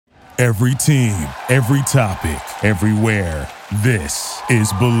Every team, every topic, everywhere. This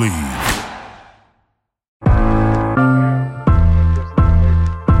is Believe.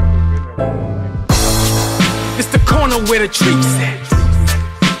 It's the corner where the treats at.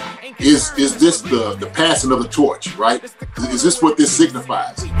 Is this the passing of the torch, right? Is this what this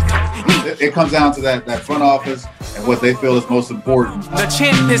signifies? It comes down to that front office and what they feel is most important. The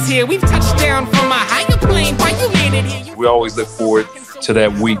champ is here. We've touched down from a higher plane. Why you landed here? We always look forward to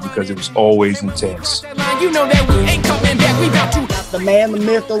that week because it was always intense. You know that we ain't coming back. We about to. The man, the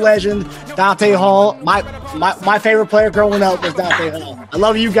myth, the legend, Dante Hall. My favorite player growing up was Dante Hall. I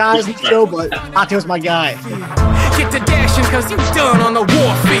love you guys in the show, but Dante was my guy. Get to dashing because you done on the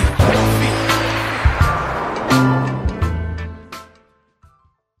warfield.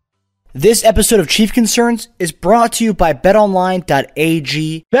 This episode of Chief Concerns is brought to you by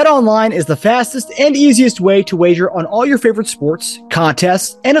BetOnline.ag. BetOnline is the fastest and easiest way to wager on all your favorite sports,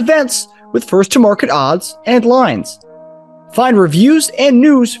 contests, and events with first-to-market odds and lines. Find reviews and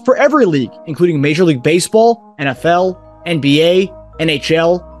news for every league, including Major League Baseball, NFL, NBA,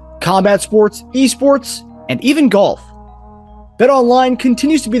 NHL, combat sports, esports, and even golf. BetOnline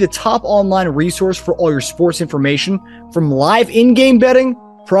continues to be the top online resource for all your sports information, from live in-game betting,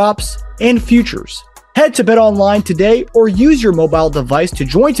 props, and futures. Head to BetOnline today or use your mobile device to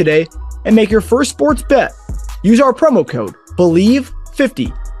join today and make your first sports bet. Use our promo code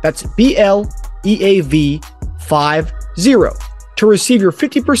BELIEVE50, that's BLEAV50, to receive your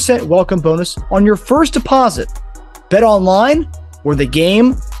 50% welcome bonus on your first deposit. BetOnline, where the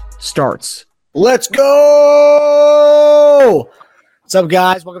game starts. Let's go! What's up,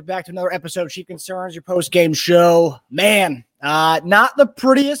 guys? Welcome back to another episode of Chief Concerns, your post-game show. Man, not the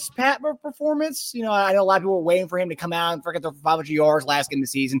prettiest Patman performance. You know, I know a lot of people were waiting for him to come out and forget the 500 yards last game of the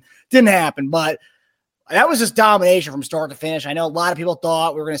season. Didn't happen, but that was just domination from start to finish. I know a lot of people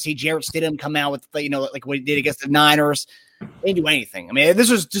thought we were going to see Jarrett Stidham come out with, like what he did against the Niners. They didn't do anything. I mean,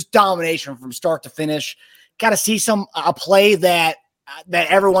 this was just domination from start to finish. Got to see a play that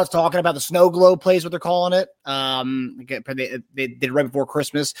everyone's talking about, the snow globe plays, what they're calling it. They did it right before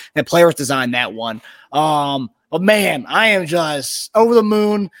Christmas, and players designed that one. But man, I am just over the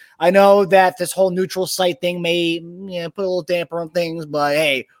moon. I know that this whole neutral site thing may put a little damper on things, but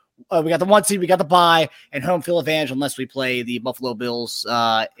hey, we got the 1 seed, we got the bye, and home field advantage unless we play the Buffalo Bills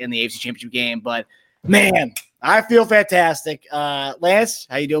in the AFC Championship game. But man, I feel fantastic. Lance,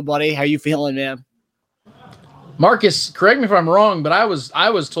 how you doing, buddy? How you feeling, man? Marcus, correct me if I'm wrong, but I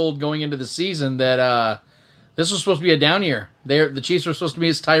was told going into the season that this was supposed to be a down year. The Chiefs were supposed to be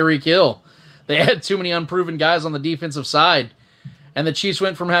his Tyreek Hill. They had too many unproven guys on the defensive side, and the Chiefs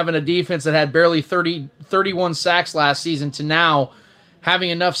went from having a defense that had barely 31 sacks last season to now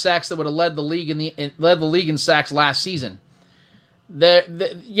having enough sacks that would have led the league in sacks last season.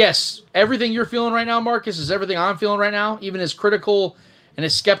 Yes, everything you're feeling right now, Marcus, is everything I'm feeling right now. Even as critical and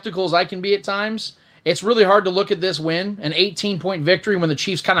as skeptical as I can be at times, it's really hard to look at this win, an 18-point victory when the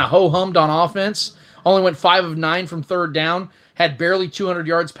Chiefs kind of ho-hummed on offense, only went 5 of 9 from third down, had barely 200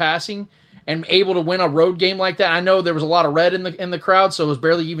 yards passing, and able to win a road game like that. I know there was a lot of red in the crowd, so it was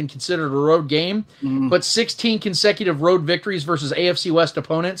barely even considered a road game. Mm-hmm. But 16 consecutive road victories versus AFC West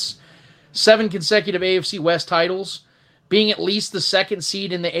opponents, 7 consecutive AFC West titles, being at least the second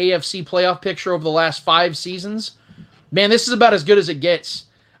seed in the AFC playoff picture over the last 5 seasons. Man, this is about as good as it gets.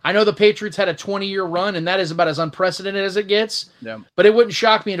 I know the Patriots had a 20-year run, and that is about as unprecedented as it gets. Yeah. But it wouldn't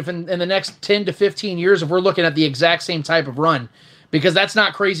shock me if in the next 10 to 15 years, if we're looking at the exact same type of run, because that's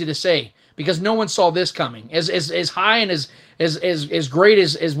not crazy to say, because no one saw this coming. As high and as great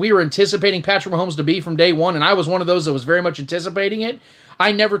as we were anticipating Patrick Mahomes to be from day one, and I was one of those that was very much anticipating it,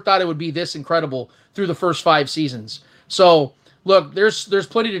 I never thought it would be this incredible through the first 5 seasons. So, look, there's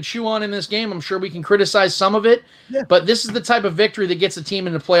plenty to chew on in this game. I'm sure we can criticize some of it, but this is the type of victory that gets a team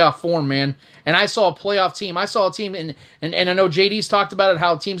into playoff form, man. And I saw a playoff team. I saw a team, and I know JD's talked about it,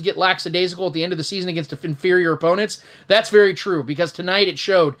 how teams get lackadaisical at the end of the season against inferior opponents. That's very true, because tonight it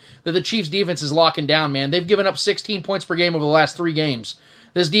showed that the Chiefs' defense is locking down, man. They've given up 16 points per game over the last 3 games.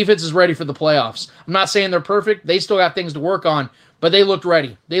 This defense is ready for the playoffs. I'm not saying they're perfect. They still got things to work on, but they looked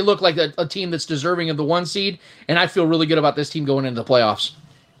ready. They look like a team that's deserving of the 1 seed, and I feel really good about this team going into the playoffs.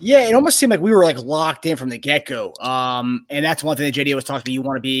 Yeah, it almost seemed like we were locked in from the get-go. And that's one thing that JD was talking about. You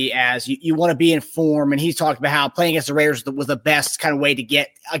want to be you want to be in form, and he's talked about how playing against the Raiders was the best kind of way to get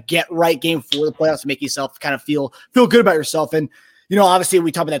a get-right game for the playoffs to make yourself kind of feel good about yourself. And Obviously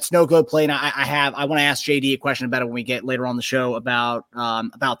we talked about that snow globe play, and I want to ask JD a question about it when we get later on the show about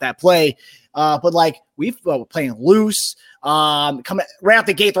that play. But like we're playing loose, coming right out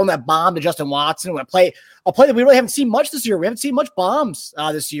the gate, throwing that bomb to Justin Watson. A play that we really haven't seen much this year. We haven't seen much bombs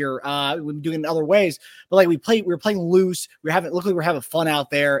this year. We've been doing it in other ways, but like we were playing loose. Looked like we're having fun out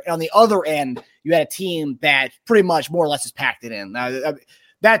there. And on the other end, you had a team that pretty much more or less has packed it in.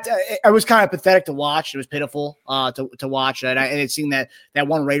 It was kind of pathetic to watch. It was pitiful to watch. And I seen that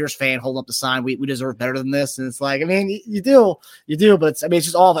one Raiders fan holding up the sign, we deserve better than this. And it's like, I mean, you do, but it's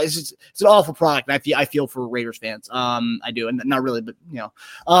just awful. It's an awful product. And I feel for Raiders fans. I do. And not really, but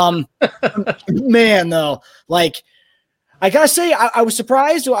man, though, like I gotta say, I was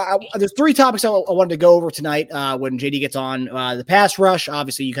surprised. There's 3 topics I wanted to go over tonight when JD gets on. The pass rush,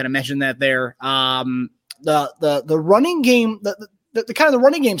 obviously you kind of mentioned that there. The running game, the kind of the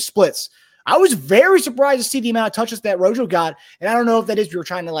running game splits. I was very surprised to see the amount of touches that Rojo got. And I don't know if that is, we were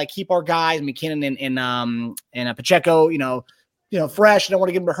trying to like keep our guys, McKinnon and Pacheco, fresh. I don't want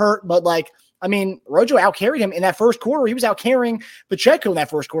to get him to hurt, but like, I mean, Rojo outcarried him in that first quarter. He was outcarrying Pacheco in that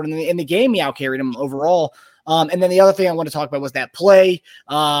first quarter. In the game, he outcarried him overall. And then the other thing I want to talk about was that play.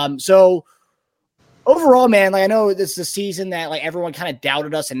 So overall, man, like I know this is a season that like everyone kind of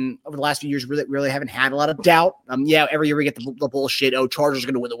doubted us, and over the last few years, really haven't had a lot of doubt. Every year we get the bullshit. Oh, Chargers are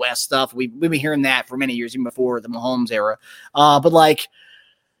going to win the West stuff. We've been hearing that for many years, even before the Mahomes era. But like,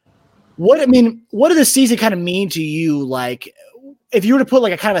 what did the season kind of mean to you? Like, if you were to put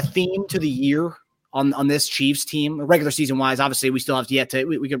like a kind of a theme to the year on this Chiefs team, regular season wise, obviously we still have yet to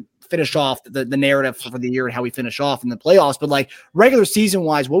we could finish off the narrative for the year and how we finish off in the playoffs. But like regular season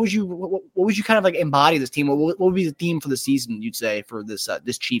wise, what would you kind of like embody this team? What would be the theme for the season, you'd say, for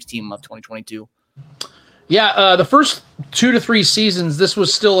this Chiefs team of 2022? Yeah, the first 2 to 3 seasons, this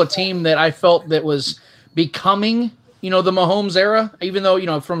was still a team that I felt that was becoming, the Mahomes era, even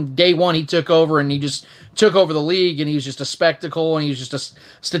though, from day one he took over and he just took over the league and he was just a spectacle and he was just a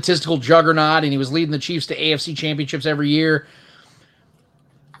statistical juggernaut and he was leading the Chiefs to AFC championships every year.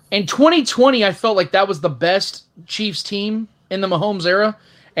 In 2020, I felt like that was the best Chiefs team in the Mahomes era,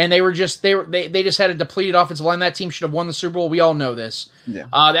 and they just had a depleted offensive line. That team should have won the Super Bowl. We all know this. Yeah.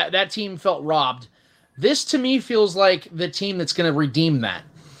 That team felt robbed. This to me feels like the team that's going to redeem that,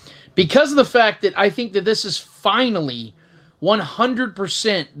 because of the fact that I think that this is finally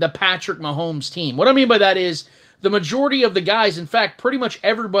 100% the Patrick Mahomes team. What I mean by that is the majority of the guys, in fact, pretty much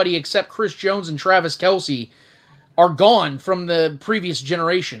everybody except Chris Jones and Travis Kelce, are gone from the previous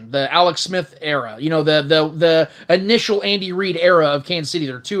generation, the Alex Smith era, the initial Andy Reid era of Kansas City.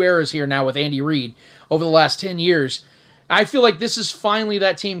 There are 2 eras here now with Andy Reid over the last 10 years. I feel like this is finally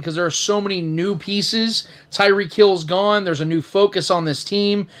that team because there are so many new pieces. Tyreek Hill's gone. There's a new focus on this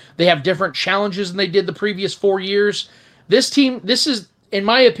team. They have different challenges than they did the previous 4 years. This team, in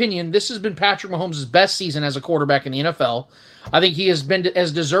my opinion, this has been Patrick Mahomes' best season as a quarterback in the NFL. I think he has been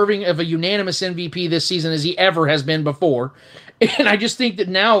as deserving of a unanimous MVP this season as he ever has been before. And I just think that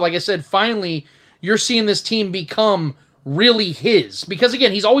now, like I said, finally, you're seeing this team become really his. Because,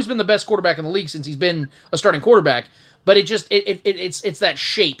 again, he's always been the best quarterback in the league since he's been a starting quarterback. But it's that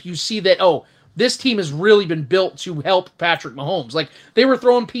shape. You see that, this team has really been built to help Patrick Mahomes. Like, they were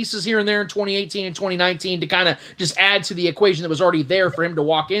throwing pieces here and there in 2018 and 2019 to kind of just add to the equation that was already there for him to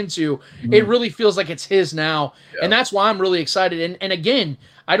walk into. Mm-hmm. It really feels like it's his now, and that's why I'm really excited. And again,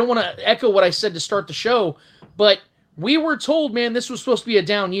 I don't want to echo what I said to start the show, but we were told, man, this was supposed to be a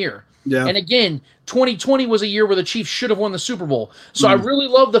down year. Yeah. And again, 2020 was a year where the Chiefs should have won the Super Bowl. So I really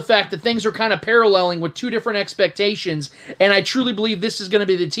love the fact that things are kind of paralleling with 2 different expectations. And I truly believe this is going to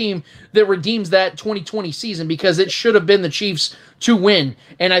be the team that redeems that 2020 season, because it should have been the Chiefs to win.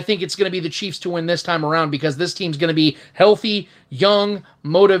 And I think it's going to be the Chiefs to win this time around, because this team's going to be healthy, young,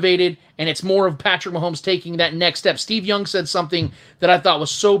 motivated, and it's more of Patrick Mahomes taking that next step. Steve Young said something that I thought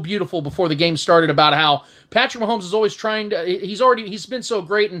was so beautiful before the game started about how Patrick Mahomes is always trying to, he's been so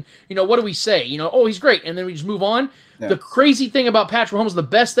great, and, what do we say? He's great, and then we just move on. Yeah. The crazy thing about Patrick Mahomes, the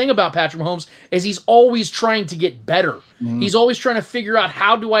best thing about Patrick Mahomes, is he's always trying to get better. Mm-hmm. He's always trying to figure out,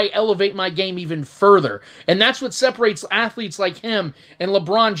 how do I elevate my game even further? And that's what separates athletes like him and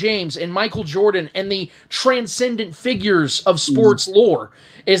LeBron James and Michael Jordan and the transcendent figures of sports lore,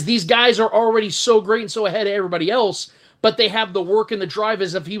 is these guys are already so great and so ahead of everybody else, but they have the work and the drive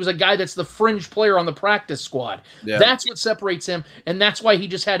as if he was a guy that's the fringe player on the practice squad. Yeah. That's what separates him, and that's why he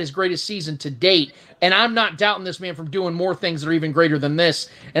just had his greatest season to date. And I'm not doubting this man from doing more things that are even greater than this,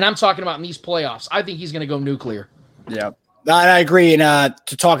 and I'm talking about in these playoffs. I think he's going to go nuclear. Yeah. I agree. And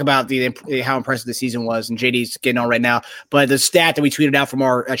to talk about how impressive the season was, and JD's getting on right now, but the stat that we tweeted out from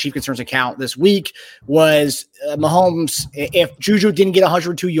our Chief Concerns account this week was Mahomes, if Juju didn't get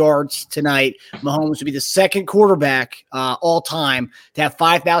 102 yards tonight, Mahomes would be the second quarterback all time to have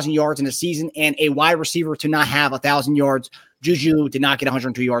 5,000 yards in a season and a wide receiver to not have 1,000 yards. Juju did not get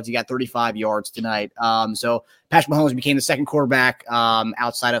 102 yards. He got 35 yards tonight. So Patrick Mahomes became the second quarterback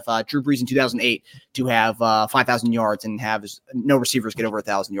outside of Drew Brees in 2008 to have 5,000 yards and have no receivers get over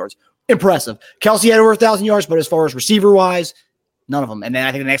 1,000 yards. Impressive. Kelsey had over 1,000 yards, but as far as receiver-wise, none of them. And then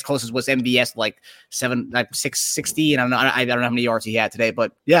I think the next closest was MVS, like 660, and I don't know how many yards he had today,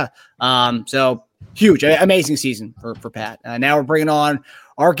 but yeah. So huge, amazing season for Pat. Now we're bringing on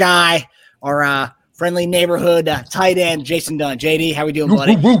our guy, our friendly neighborhood tight end, Jason Dunn. JD, how we doing,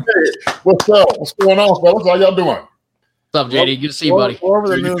 buddy? Hey, what's up? What's going on, fellas? How y'all doing? What's up, JD? Good to see you, buddy. We're over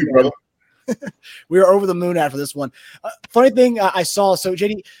the moon, brother. We were over the moon after this one. Funny thing I saw. So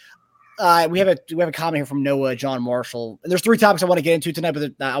JD, we have a comment here from Noah John Marshall. And there's 3 topics I want to get into tonight,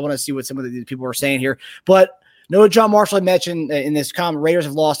 but I want to see what some of the people are saying here. But Noah John Marshall had mentioned in this comment, Raiders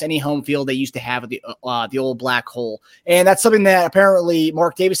have lost any home field they used to have at the old black hole. And that's something that apparently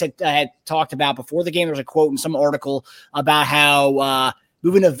Mark Davis had talked about before the game. There was a quote in some article about how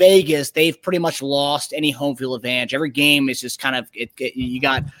moving to Vegas, they've pretty much lost any home field advantage. Every game is just kind of you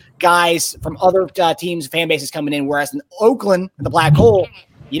got guys from other teams, fan bases coming in, whereas in Oakland, the black hole,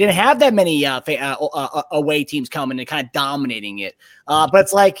 you didn't have that many away teams coming and kind of dominating it. But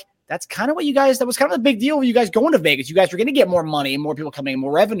it's like, that's kind of what that was kind of a big deal with you guys going to Vegas. You guys were going to get more money and more people coming in,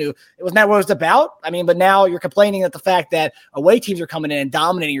 more revenue. It wasn't that what it was about? I mean, but now you're complaining at the fact that away teams are coming in and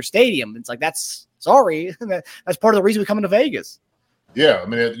dominating your stadium. It's like, that's part of the reason we come to Vegas. Yeah. I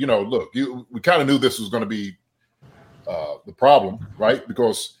mean, look, we kind of knew this was going to be the problem, right?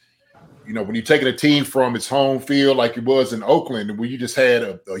 Because, when you're taking a team from its home field like it was in Oakland, where you just had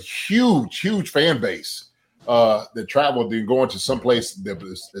a huge fan base, that traveled and going to some place that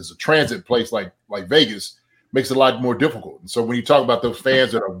is a transit place like Vegas makes it a lot more difficult. And so when you talk about those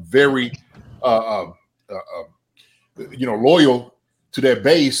fans that are very, loyal to their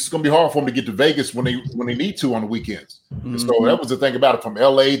base, it's going to be hard for them to get to Vegas when they need to on the weekends. Mm-hmm. And so that was the thing about it, from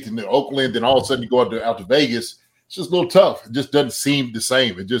LA to Oakland, and all of a sudden you go out to Vegas. It's just a little tough. It just doesn't seem the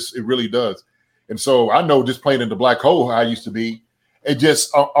same. It really does. And so I know just playing in the black hole, how I used to be, it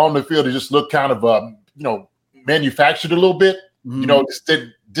just on the field, it just looked kind of, manufactured a little bit. Mm-hmm.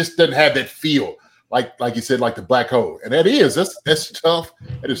 Just doesn't have that feel like you said, like the black hole. And that's tough.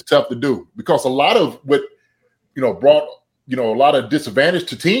 It is tough to do, because a lot of what brought a lot of disadvantage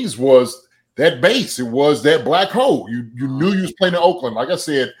to teams was that base. It was that black hole. You knew you was playing in Oakland. Like I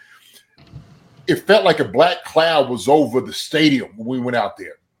said, it felt like a black cloud was over the stadium when we went out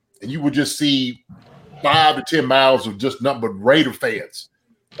there, and you would just see 5 to 10 miles of just nothing but Raider fans.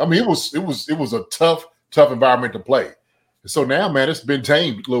 I mean, it was a tough environment to play. And so now, man, it's been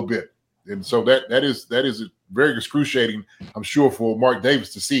tamed a little bit. And so that is very excruciating, I'm sure, for Mark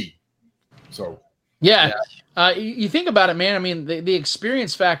Davis to see. So yeah. You think about it, man. I mean, the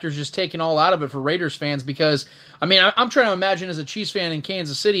experience factor is just taken all out of it for Raiders fans, because, I mean, I'm trying to imagine as a Chiefs fan in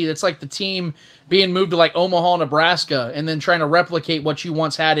Kansas City, that's like the team being moved to like Omaha, Nebraska, and then trying to replicate what you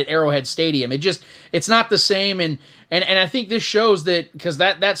once had at Arrowhead Stadium. It's not the same. And I think this shows that, because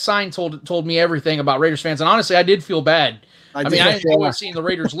that sign told me everything about Raiders fans. And honestly, I did feel bad. I enjoy seeing the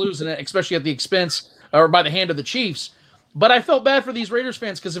Raiders lose, and especially at the expense or by the hand of the Chiefs. But I felt bad for these Raiders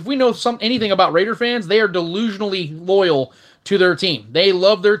fans, because if we know anything about Raider fans, they are delusionally loyal to their team. They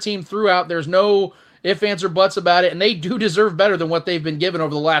love their team throughout. There's no ifs, ands, or buts about it, and they do deserve better than what they've been given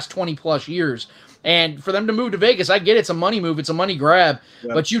over the last 20-plus years. And for them to move to Vegas, I get it's a money move, it's a money grab,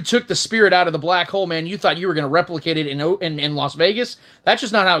 but you took the spirit out of the black hole, man. You thought you were going to replicate it in Las Vegas. That's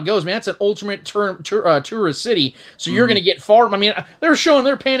just not how it goes, man. It's an ultimate tourist city, so you're going to get far. I mean,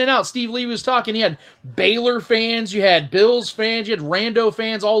 they're panning out. Steve Lee was talking. He had Baylor fans, you had Bills fans, you had Rando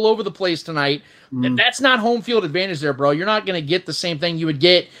fans all over the place tonight. That's not home field advantage there, bro. You're not going to get the same thing you would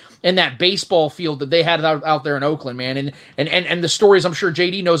get in that baseball field that they had out there in Oakland, man. And the stories, I'm sure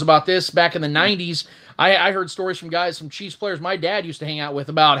JD knows about this, back in the 90s, I heard stories from guys, from Chiefs players my dad used to hang out with,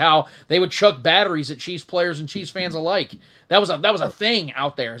 about how they would chuck batteries at Chiefs players and Chiefs fans alike. That was a thing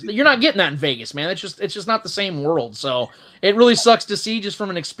out there. You're not getting that in Vegas, man. It's just not the same world. So it really sucks to see, just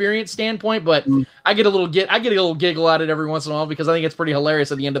from an experience standpoint, but I get a little giggle at it every once in a while, because I think it's pretty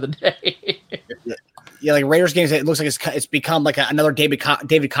hilarious at the end of the day. Yeah, like Raiders games, it looks like it's become like another David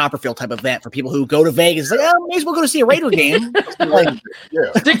Copperfield type event for people who go to Vegas. It's like, may as well go to see a Raider game.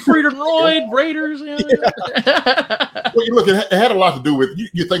 Dick Frieden, Raiders. Yeah. Well, you look, it had a lot to do with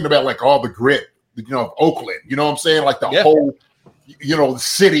you thinking about like all the grit of Oakland. You know what I'm saying? Like the whole, the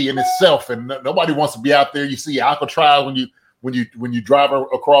city in itself, and nobody wants to be out there. You see Alcatraz when you drive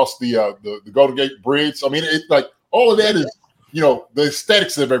across the Golden Gate Bridge. I mean, it's like all of that is, the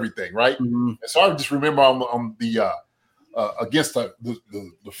aesthetics of everything, right? Mm-hmm. And so I just remember on the against the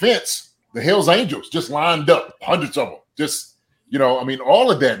fence, the Hells Angels just lined up, hundreds of them. Just,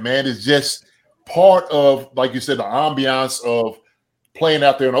 all of that, man, is just part of, like you said, the ambiance of playing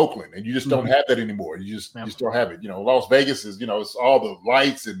out there in Oakland, and you just don't have that anymore. You just don't have it. Las Vegas is, it's all the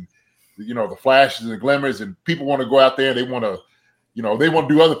lights and the flashes and the glimmers, and people want to go out there and they want to, they want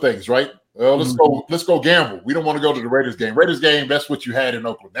to do other things, right? Let's go gamble. We don't want to go to the Raiders game. Raiders game, that's what you had in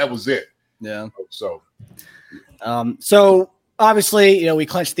Oakland. That was it. Yeah. So obviously, we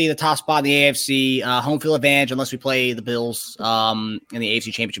clinched the top spot in the AFC, home field advantage unless we play the Bills in the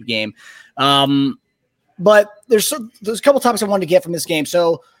AFC Championship game. But there's a couple topics I wanted to get from this game.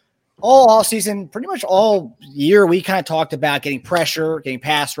 So all season, pretty much all year, we kind of talked about getting pressure, getting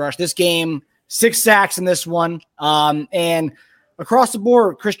pass rush. This game, 6 sacks in this one. And across the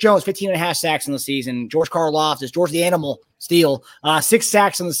board, Chris Jones, 15.5 sacks in the season. George Karlaftis, George the Animal Steele, 6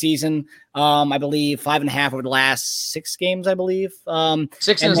 sacks in the season. I believe 5.5 over the last 6 games, I believe.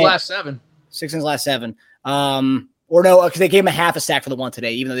 6 in his last 7. 6 in his last 7. Or no, because they gave him a half a sack for the one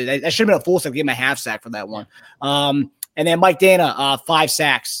today, even though that should have been a full sack. They gave him a half sack for that one. And then Mike Dana, 5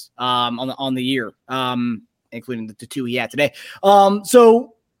 sacks on the year, including the 2 he had today.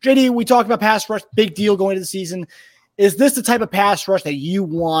 So, JD, we talked about pass rush, big deal going into the season. Is this the type of pass rush that you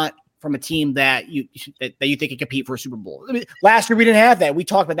want from a team that you think can compete for a Super Bowl? I mean, last year we didn't have that. We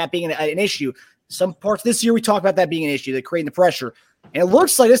talked about that being an issue. Some parts this year we talked about that being an issue, that creating the pressure. And it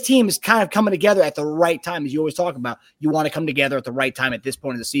looks like this team is kind of coming together at the right time, as you always talk about. You want to come together at the right time at this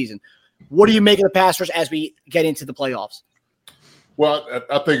point of the season. What do you make of the pass rush as we get into the playoffs? Well,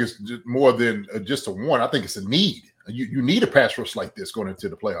 I think it's more than just a want. I think it's a need. You need a pass rush like this going into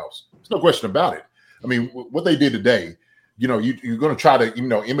the playoffs. There's no question about it. I mean, what they did today, you're going to try to,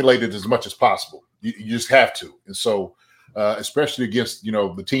 emulate it as much as possible. You just have to. And so, especially against,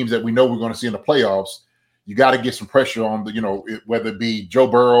 the teams that we know we're going to see in the playoffs, you got to get some pressure on the, whether it be Joe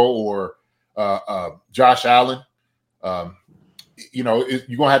Burrow or Josh Allen. You're going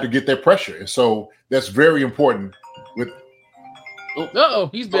to have to get that pressure. And so that's very important.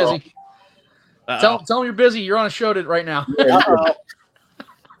 He's busy. Tell him you're busy. You're on a show right now.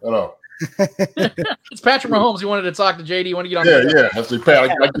 Hello. It's Patrick Mahomes. He wanted to talk to JD. You want to get on? Yeah. That's Pat.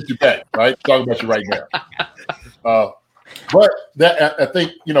 I get you back. Right, talking about you right now. But that I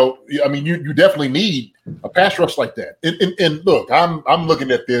think you definitely need a pass rush like that. And look, I'm looking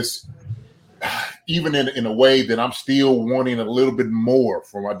at this even in a way that I'm still wanting a little bit more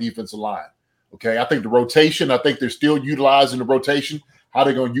from our defensive line. Okay, I think the rotation. I think they're still utilizing the rotation. How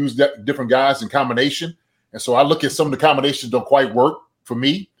they're going to use different guys in combination. And so I look at some of the combinations don't quite work for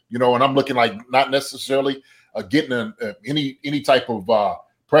me. And I'm looking like not necessarily getting any type of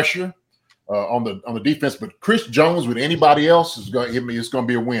pressure on the defense, but Chris Jones with anybody else is going to hit me. It's going to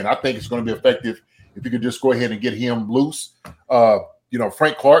be a win. I think it's going to be effective if you could just go ahead and get him loose.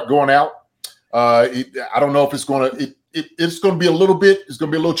 Frank Clark going out. I don't know if it's going to. It's going to be a little bit. It's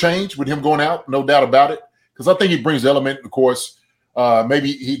going to be a little change with him going out, no doubt about it. Because I think he brings the element. Of course,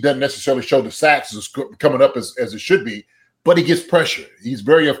 maybe he doesn't necessarily show the sacks as coming up as it should be. But he gets pressure. He's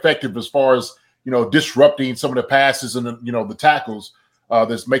very effective as far as, disrupting some of the passes and, the tackles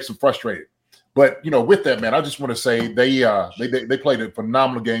that makes him frustrated. But, with that, man, I just want to say they played a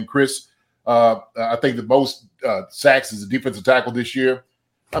phenomenal game. Chris, I think the most sacks as a defensive tackle this year.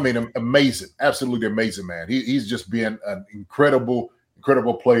 I mean, amazing, absolutely amazing, man. He's just been an incredible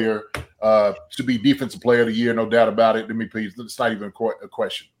player to be defensive player of the year, no doubt about it. Let me please, it's not even a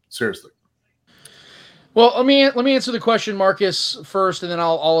question, seriously. Well, let me answer the question, Marcus, first, and then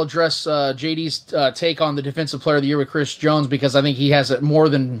I'll address JD's take on the Defensive Player of the Year with Chris Jones, because I think he has a more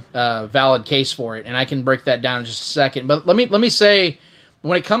than valid case for it, and I can break that down in just a second. But let me say,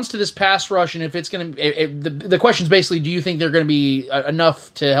 when it comes to this pass rush, and if it's going to, the question is basically, do you think they're going to be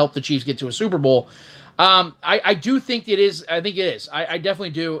enough to help the Chiefs get to a Super Bowl? I do think it is. I think it is. I definitely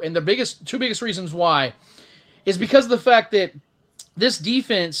do. And the two biggest reasons why is because of the fact that this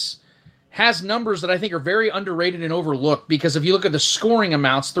defense has numbers that I think are very underrated and overlooked, because if you look at the scoring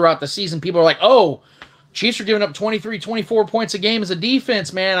amounts throughout the season, people are like, oh, Chiefs are giving up 23, 24 points a game as a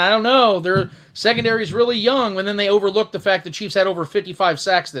defense, man. I don't know. Their secondary is really young. And then they overlook the fact that Chiefs had over 55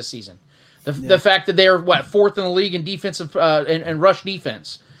 sacks this season. The fact that they're, fourth in the league in defensive and rush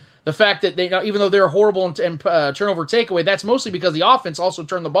defense. The fact that they, even though they're horrible in turnover takeaway, that's mostly because the offense also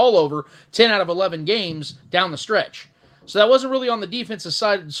turned the ball over 10 out of 11 games down the stretch. So that wasn't really on the defensive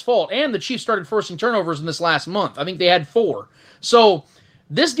side's fault. And the Chiefs started forcing turnovers in this last month. I think they had 4. So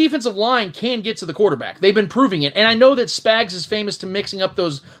this defensive line can get to the quarterback. They've been proving it. And I know that Spags is famous to mixing up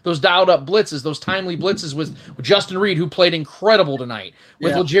those dialed-up blitzes, those timely blitzes with Justin Reed, who played incredible tonight,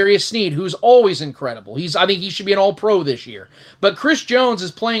 with L'Jarius Sneed, who's always incredible. I think he should be an all-pro this year. But Chris Jones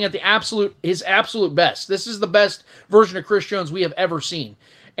is playing at his absolute best. This is the best version of Chris Jones we have ever seen.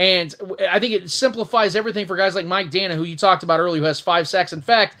 And I think it simplifies everything for guys like Mike Dana, who you talked about earlier, who has 5 sacks. In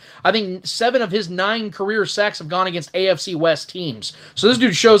fact, I think 7 of his 9 career sacks have gone against AFC West teams. So this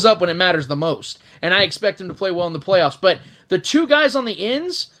dude shows up when it matters the most. And I expect him to play well in the playoffs. But the 2 guys on the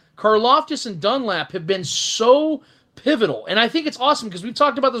ends, Karlaftis and Dunlap, have been so pivotal. And I think it's awesome because we've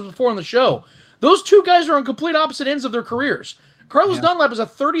talked about this before on the show. Those 2 guys are on complete opposite ends of their careers. Carlos Dunlap is a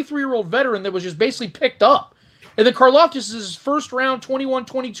 33-year-old veteran that was just basically picked up. And then Karlaftis is his first-round 21,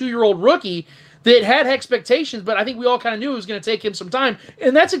 22-year-old rookie that had expectations, but I think we all kind of knew it was going to take him some time,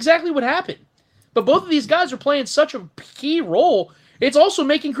 and that's exactly what happened. But both of these guys are playing such a key role, it's also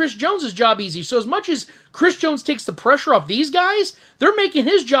making Chris Jones' job easy. So as much as Chris Jones takes the pressure off these guys, they're making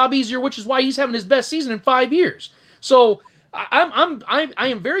his job easier, which is why he's having his best season in 5 years. So I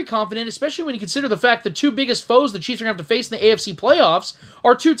am very confident, especially when you consider the fact the 2 biggest foes the Chiefs are going to have to face in the AFC playoffs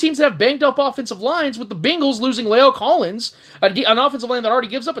are 2 teams that have banged up offensive lines, with the Bengals losing La'el Collins, an offensive line that already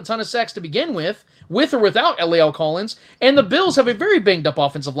gives up a ton of sacks to begin with or without La'el Collins, and the Bills have a very banged up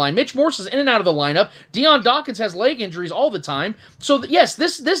offensive line. Mitch Morse is in and out of the lineup. Deion Dawkins has leg injuries all the time. So yes,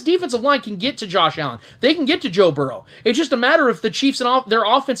 this defensive line can get to Josh Allen. They can get to Joe Burrow. It's just a matter if the Chiefs and their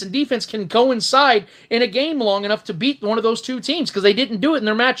offense and defense can coincide in a game long enough to beat one of those 2 teams, because they didn't do it in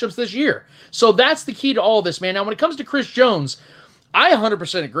their matchups this year. So that's the key to all this, man. Now, when it comes to Chris Jones, I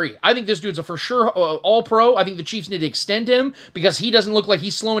 100% agree. I think this dude's a for sure all-pro. I think the Chiefs need to extend him because he doesn't look like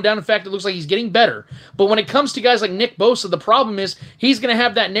he's slowing down. In fact, it looks like he's getting better. But when it comes to guys like Nick Bosa, the problem is he's going to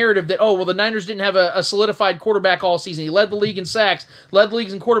have that narrative that, the Niners didn't have a solidified quarterback all season. He led the league in sacks, led the league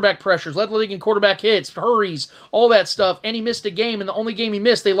in quarterback pressures, led the league in quarterback hits, hurries, all that stuff, and he missed a game, and the only game he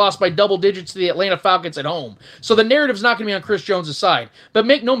missed, they lost by double digits to the Atlanta Falcons at home. So the narrative's not going to be on Chris Jones' side. But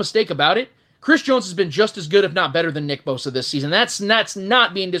make no mistake about it, Chris Jones has been just as good, if not better, than Nick Bosa this season. That's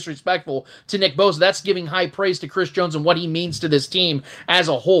not being disrespectful to Nick Bosa. That's giving high praise to Chris Jones and what he means to this team as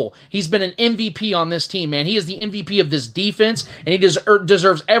a whole. He's been an MVP on this team, man. He is the MVP of this defense, and he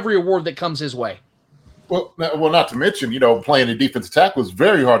deserves every award that comes his way. Well, not to mention, playing a defensive tackle is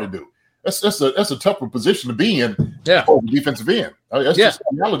very hard to do. That's a tougher position to be in. Yeah. Defensive end. That's just the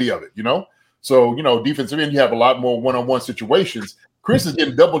reality of it. So defensive end, you have a lot more one-on-one situations. Chris is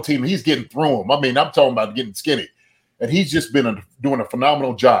getting double teamed. He's getting through him. I mean, I'm talking about getting skinny. And he's just been doing a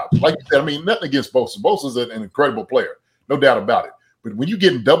phenomenal job. Like you said, I mean, nothing against Bosa. Bosa's an incredible player. No doubt about it. But when you're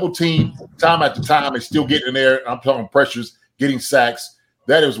getting double teamed time after time and still getting in there, I'm talking pressures, getting sacks,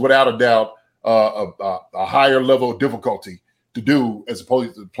 that is without a doubt a higher level of difficulty to do as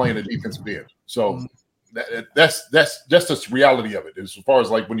opposed to playing a defensive end. So that's just the reality of it as far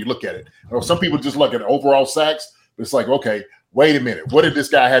as like when you look at it. Some people just look at overall sacks, but it's like, okay, wait a minute. What did this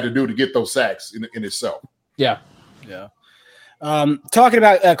guy have to do to get those sacks in itself? Yeah. Talking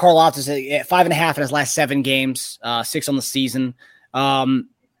about Karlaftis at 5.5 in his last 7 games, 6 on the season.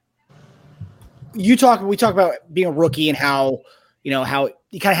 We talk about being a rookie and how you kind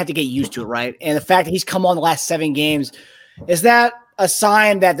of have to get used to it, right? And the fact that he's come on the last 7 games, is that a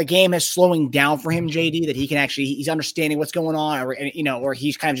sign that the game is slowing down for him, JD, that he's understanding what's going on, or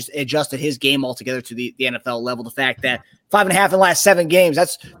he's kind of just adjusted his game altogether to the NFL level? The fact that 5.5 in the last 7 games,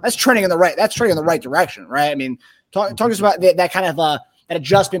 that's trending in the right direction, right? I mean, talk to us about that kind of that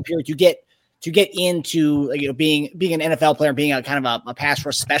adjustment period to get into being an NFL player, being a kind of a pass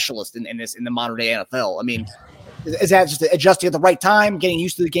rush specialist in the modern day NFL. I mean, is that just adjusting at the right time, getting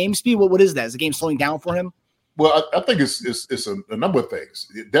used to the game speed? What is that? Is the game slowing down for him? Well, I think it's a number of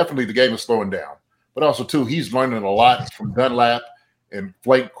things. Definitely the game is slowing down, but also too, he's learning a lot from Dunlap and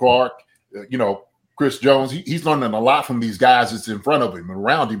Frank Clark, Chris Jones. He's learning a lot from these guys that's in front of him and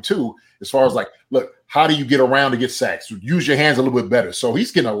around him too, as far as like, look, how do you get around to get sacks? Use your hands a little bit better. So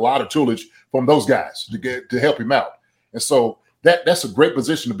he's getting a lot of toolage from those guys to help him out. And so that's a great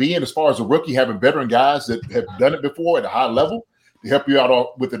position to be in as far as a rookie, having veteran guys that have done it before at a high level to help you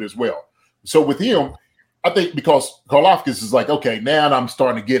out with it as well. So with him, I think because Karlaftis is like, okay, now I'm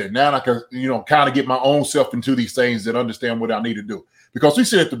starting to get it. Now I can, kind of get my own self into these things and understand what I need to do. Because we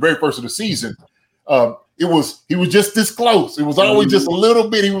said at the very first of the season, he was just this close. It was always just a little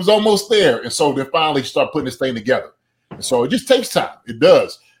bit. He was almost there. And so then finally start putting this thing together. And so it just takes time. It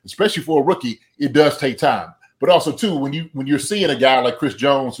does. Especially for a rookie, it does take time. But also, too, when you're seeing a guy like Chris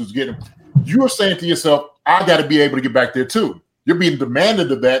Jones who's you're saying to yourself, I got to be able to get back there too. You're being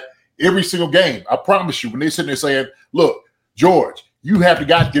demanded of that every single game. I promise you, when they're sitting there saying, look, George, you have to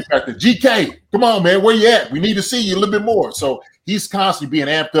get back there. GK, come on, man, where you at? We need to see you a little bit more. So he's constantly being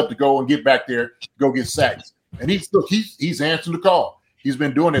amped up to go and get back there, go get sacks. And he's answering the call. He's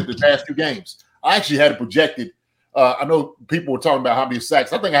been doing it the past 2 games. I actually had it projected. I know people were talking about how many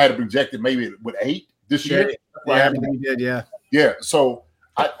sacks. I think I had it projected maybe with 8 this year. Yeah, he did, yeah. Yeah, so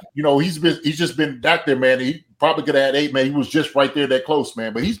he's just been back there, man. He probably could have had 8, man. He was just right there, that close,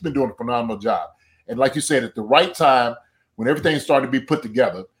 man. But he's been doing a phenomenal job. And like you said, at the right time, when everything started to be put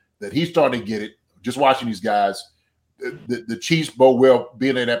together, that he started to get it. Just watching these guys, the Chiefs both well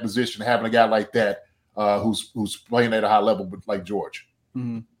being in that position, having a guy like that who's playing at a high level, like George.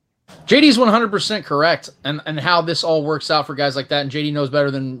 Mm-hmm. JD's 100% correct, and how this all works out for guys like that. And JD knows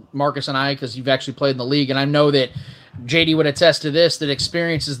better than Marcus and I because you've actually played in the league, and I know that JD would attest to this, that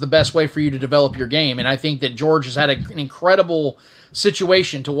experience is the best way for you to develop your game. And I think that George has had an incredible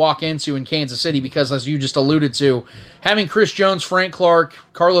situation to walk into in Kansas City because, as you just alluded to, having Chris Jones, Frank Clark,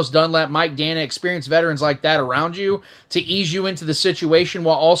 Carlos Dunlap, Mike Dana, experienced veterans like that around you to ease you into the situation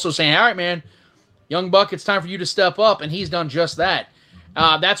while also saying, all right, man, young buck, it's time for you to step up, and he's done just that.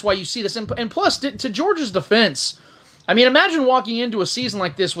 That's why you see this. And plus, to George's defense, I mean, imagine walking into a season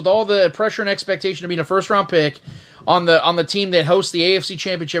like this with all the pressure and expectation of being a first-round pick on the team that hosts the AFC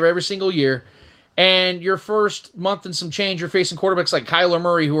Championship every single year, and your first month and some change, you're facing quarterbacks like Kyler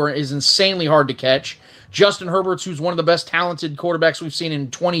Murray, who is insanely hard to catch, Justin Herbert, who's one of the best talented quarterbacks we've seen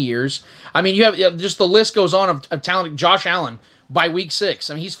in 20 years. I mean, you have just the list goes on of talent. Josh Allen by week 6.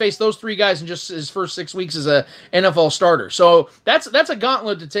 I mean, he's faced those 3 guys in just his first 6 weeks as a NFL starter. So that's a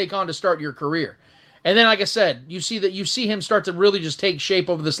gauntlet to take on to start your career. And then, like I said, you see him start to really just take shape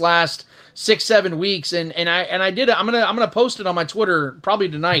over this last 6-7 weeks. And I did it. I'm gonna post it on my Twitter probably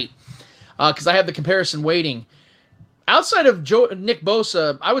tonight because I have the comparison waiting. Outside of Nick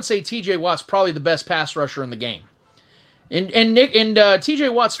Bosa, I would say T.J. Watt's probably the best pass rusher in the game. And T.J.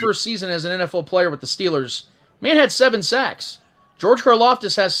 Watt's first season as an NFL player with the Steelers, man had 7 sacks. George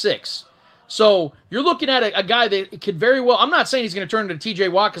Karlaftis has 6. So you're looking at a guy that could very well – I'm not saying he's going to turn into T.J.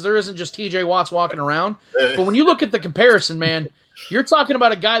 Watt because there isn't just T.J. Watts walking around. But when you look at the comparison, man, you're talking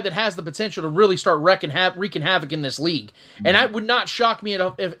about a guy that has the potential to really start wreaking havoc in this league. And that would not shock me at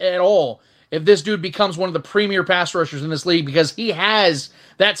all if this dude becomes one of the premier pass rushers in this league because he has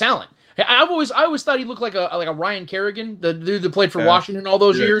that talent. I always thought he looked like a Ryan Kerrigan, the dude that played for Washington all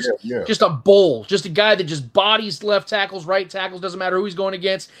those years. Yeah. Just a bull, just a guy that just bodies left tackles, right tackles, doesn't matter who he's going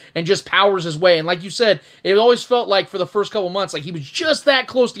against, and just powers his way. And like you said, it always felt like for the first couple months, like he was just that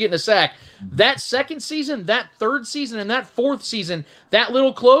close to getting a sack. That second season, that third season, and that fourth season, that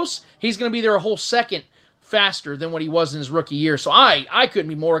little close, he's going to be there a whole second faster than what he was in his rookie year. So I couldn't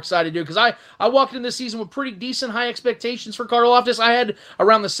be more excited, dude, because I walked in this season with pretty decent high expectations for Karlaftis. I had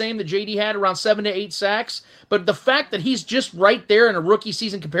around the same that JD had, around 7 to 8 sacks. But the fact that he's just right there in a rookie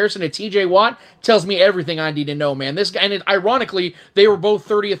season comparison to TJ Watt tells me everything I need to know, man. This guy, and ironically, they were both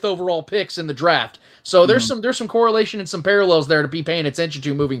 30th overall picks in the draft. So there's some correlation and some parallels there to be paying attention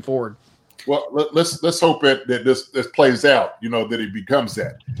to moving forward. Well, let's hope that this plays out, that he becomes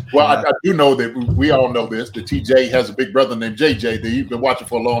that. Well, I do know that we all know this, that TJ has a big brother named JJ that he's been watching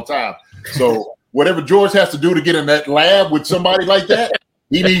for a long time. So whatever George has to do to get in that lab with somebody like that,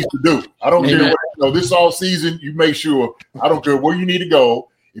 he needs to do. I don't care what, this all season, you make sure, I don't care where you need to go.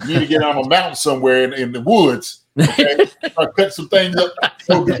 If you need to get on a mountain somewhere in the woods, okay, cut some things up,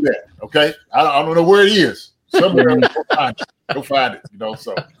 go do that, okay? I don't know where it is. Somewhere go find it,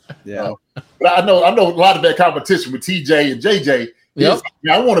 so yeah. But I know a lot of that competition with TJ and JJ. Yep.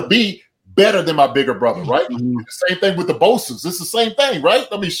 I want to be better than my bigger brother, right? Mm-hmm. The same thing with the Bosas. It's the same thing, right?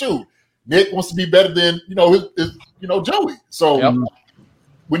 I mean, shoot, Nick wants to be better than his Joey. So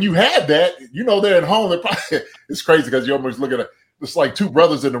when you have that, they're at home. It's crazy because you almost look at it's like two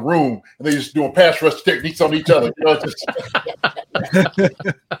brothers in the room and they're just doing pass rush techniques on each other.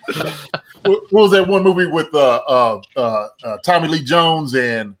 What was that one movie with Tommy Lee Jones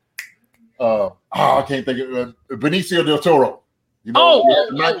and I can't think of it, Benicio del Toro?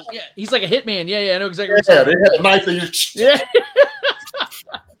 Yeah, he's like a hitman. Yeah, I know exactly. Yeah, they had a knife that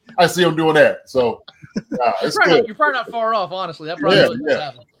I see him doing that. So it's good. You're probably not far off, honestly. That probably what's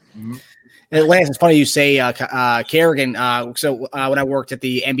happening. Mm-hmm. And Lance, it's funny you say Kerrigan. So when I worked at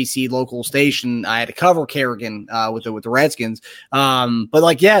the NBC local station, I had to cover Kerrigan with the Redskins.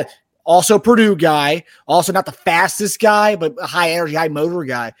 But also Purdue guy, also not the fastest guy, but a high energy, high motor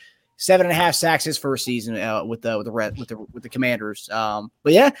guy. 7.5 sacks his first season with the Commanders.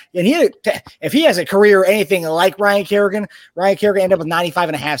 But yeah, and if he has a career anything like Ryan Kerrigan ended up with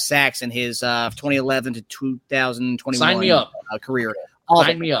 95.5 sacks in his 2011 to 2021 Sign me up. Career.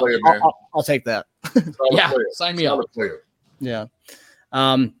 Sign me up. I'll take that. Yeah, sign me up. Yeah.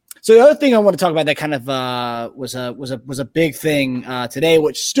 So the other thing I want to talk about that kind of was a big thing today,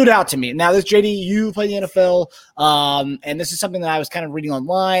 which stood out to me. Now, this JD, you play the NFL, and this is something that I was kind of reading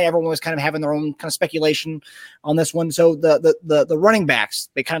online. Everyone was kind of having their own kind of speculation on this one. So the running backs,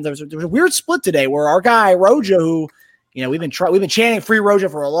 there was a weird split today where our guy Rojo, who we've been chanting free Rojo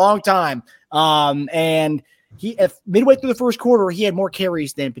for a long time, and midway through the first quarter, he had more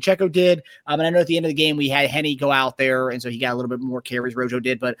carries than Pacheco did. And I know at the end of the game, we had Henny go out there, and so he got a little bit more carries. Rojo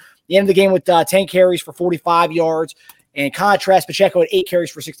did. But at the end of the game with 10 carries for 45 yards. In contrast, Pacheco had 8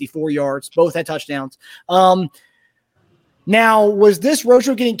 carries for 64 yards. Both had touchdowns. Now, was this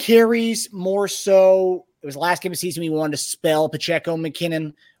Rojo getting carries more so? It was the last game of the season we wanted to spell Pacheco and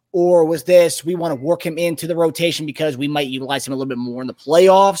McKinnon, or was this we want to work him into the rotation because we might utilize him a little bit more in the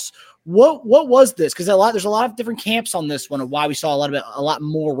playoffs? What was this? Because there's a lot of different camps on this one of why we saw a lot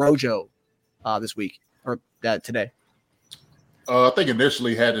more Rojo this week or today. I think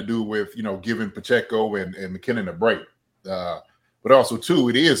initially had to do with giving Pacheco and McKinnon a break, but also too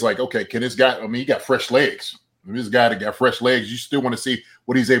it is like, okay, can this guy? I mean, he got fresh legs. This guy that got fresh legs, you still want to see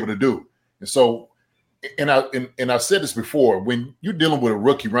what he's able to do. And so, and I said this before, when you're dealing with a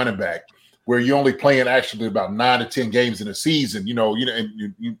rookie running back, where you're only playing actually about 9 to 10 games in a season,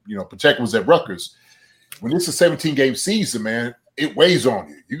 and Pacheco was at Rutgers. When it's a 17-game season, man, it weighs on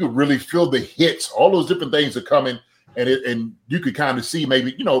you. You could really feel the hits. All those different things are coming, and you could kind of see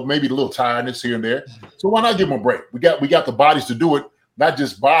maybe a little tiredness here and there. So why not give them a break? We got the bodies to do it, not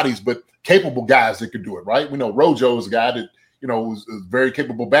just bodies, but capable guys that could do it, right? We know Rojo is a guy that was very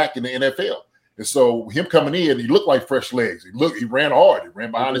capable back in the NFL, and so him coming in, he looked like fresh legs. He ran hard. He ran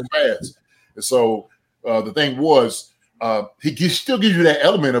behind his pads. And so the thing was, he still gives you that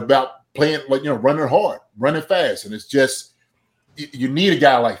element about playing, running hard, running fast. And it's just, you need a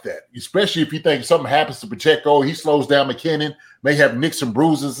guy like that, especially if you think something happens to Pacheco, he slows down McKinnon, may have nicks and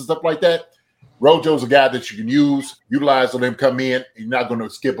bruises and stuff like that. Rojo's a guy that you can utilize, let him come in. You're not going to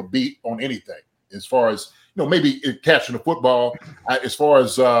skip a beat on anything as far as, maybe catching the football. As far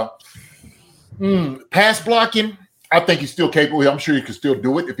as pass blocking, I think he's still capable. I'm sure he can still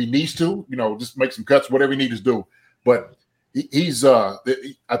do it if he needs to, just make some cuts, whatever he needs to do. But he's I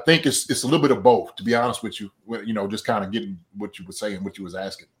think it's a little bit of both, to be honest with you, just kind of getting what you were saying, what you was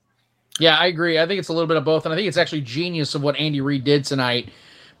asking. Yeah, I agree. I think it's a little bit of both. And I think it's actually genius of what Andy Reid did tonight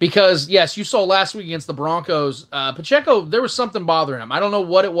because, yes, you saw last week against the Broncos, Pacheco, there was something bothering him. I don't know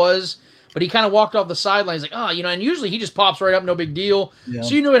what it was, but he kind of walked off the sidelines like, and usually he just pops right up, no big deal. Yeah.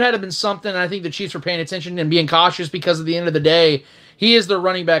 So you knew it had to have been something, and I think the Chiefs were paying attention and being cautious because at the end of the day, he is their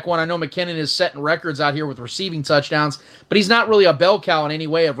running back one. I know McKinnon is setting records out here with receiving touchdowns, but he's not really a bell cow in any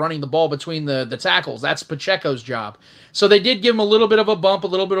way of running the ball between the tackles. That's Pacheco's job. So they did give him a little bit of a bump, a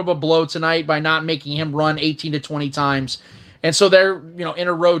little bit of a blow tonight by not making him run 18 to 20 times. And so they're, in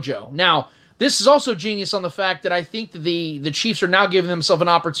a Rojo. Now, this is also genius on the fact that I think that the Chiefs are now giving themselves an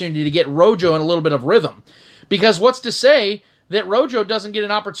opportunity to get Rojo in a little bit of rhythm. Because what's to say that Rojo doesn't get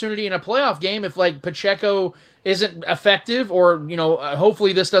an opportunity in a playoff game if, Pacheco isn't effective or,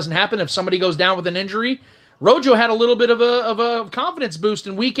 hopefully this doesn't happen if somebody goes down with an injury. Rojo had a little bit of a confidence boost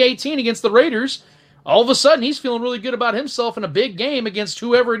in Week 18 against the Raiders. All of a sudden, he's feeling really good about himself in a big game against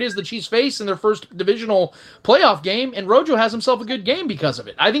whoever it is the Chiefs face in their first divisional playoff game, and Rojo has himself a good game because of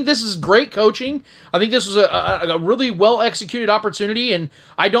it. I think this is great coaching. I think this was a really well-executed opportunity, and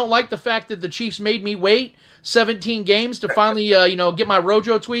I don't like the fact that the Chiefs made me wait 17 games to finally, get my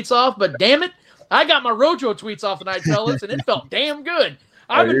Rojo tweets off, but damn it, I got my Rojo tweets off tonight, fellas, and it felt damn good.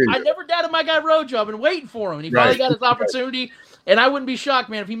 I never doubted my guy Rojo. I've been waiting for him, and he finally got his opportunity. And I wouldn't be shocked,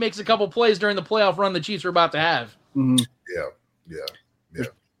 man, if he makes a couple plays during the playoff run the Chiefs are about to have. Mm-hmm.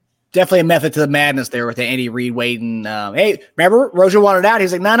 Yeah. Definitely a method to the madness there with the Andy Reid waiting. Hey, remember Rojo wanted out.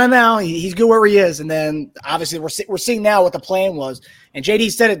 He's like, no. He's good where he is. And then obviously we're seeing now what the plan was. And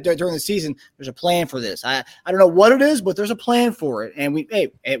JD said it during the season. There's a plan for this. I don't know what it is, but there's a plan for it. And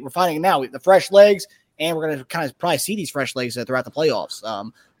we're finding it now. The fresh legs, and we're going to kind of probably see these fresh legs throughout the playoffs.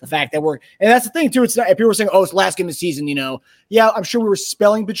 The fact that and that's the thing too. It's not, if people were saying, "Oh, it's the last game of the season," yeah, I'm sure we were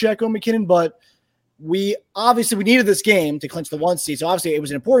spelling Pacheco and McKinnon, but we needed this game to clinch the 1 seed. So obviously it was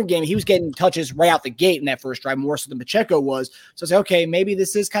an important game. He was getting touches right out the gate in that first drive, more so than Pacheco was. So it's like, okay, maybe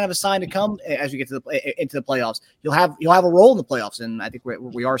this is kind of a sign to come as we get into the playoffs. You'll have a role in the playoffs, and I think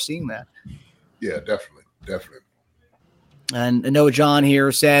we are seeing that. Yeah, definitely. And Noah John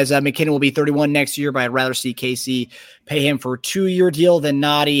here says McKinnon will be 31 next year, but I'd rather see KC pay him for a 2-year deal than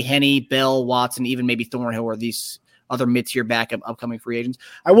Noddy, Henne, Bell, Watson, even maybe Thornhill or these other mid-tier backup upcoming free agents.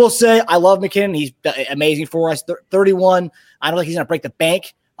 I will say I love McKinnon. He's amazing for us. 31. I don't think he's going to break the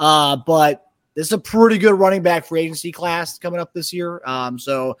bank, but this is a pretty good running back free agency class coming up this year.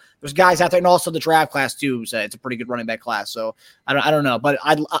 So there's guys out there, and also the draft class too. So it's a pretty good running back class. So I don't know, but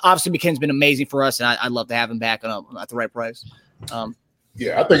obviously McKinnon's been amazing for us, and I'd love to have him back at the right price.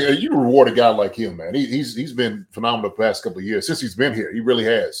 Yeah, I think you reward a guy like him, man. He's been phenomenal the past couple of years since he's been here. He really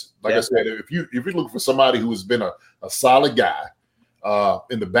has. Like I said, if you're looking for somebody who has been a solid guy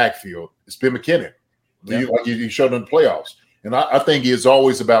in the backfield, it's been McKinnon. Yeah. Like you showed in the playoffs. And I think it's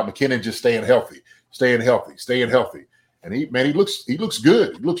always about McKinnon just staying healthy. And he looks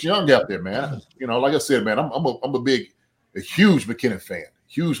good. He looks young out there, man. You know, like I said, man, I'm a huge McKinnon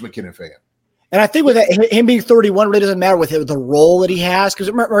fan. And I think with him being 31, really doesn't matter with the role that he has. Because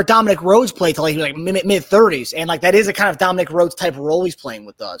remember, Dominic Rhodes played till he was like mid-30s, and like that is a kind of Dominic Rhodes type of role he's playing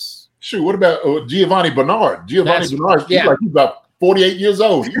with us. Shoot, what about Giovanni Bernard? Bernard, he's like he's about 48 years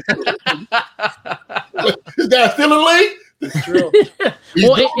old. This guy's still in the league. It's true.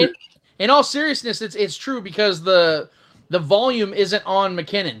 Well, in all seriousness, it's true because the volume isn't on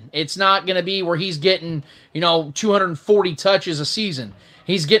McKinnon. It's not going to be where he's getting 240 touches a season.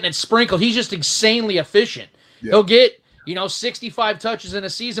 He's getting it sprinkled. He's just insanely efficient. Yeah. He'll get 65 touches in a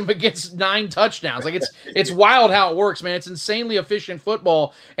season, but gets 9 touchdowns. Like it's wild how it works, man. It's insanely efficient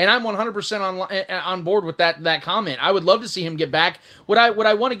football, and I'm 100% on board with that comment. I would love to see him get back. Would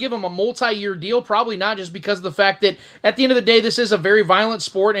I want to give him a multi-year deal? Probably not, just because of the fact that at the end of the day, this is a very violent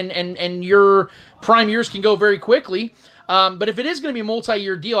sport, and your prime years can go very quickly. But if it is going to be a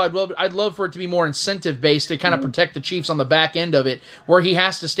multi-year deal, I'd love for it to be more incentive-based to kind of protect the Chiefs on the back end of it, where he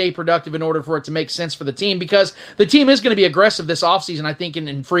has to stay productive in order for it to make sense for the team, because the team is going to be aggressive this offseason, I think,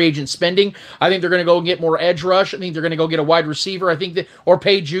 in free agent spending. I think they're going to go and get more edge rush. I think they're going to go get a wide receiver. Or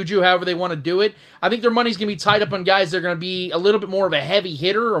pay Juju, however they want to do it. I think their money's going to be tied up on guys that are going to be a little bit more of a heavy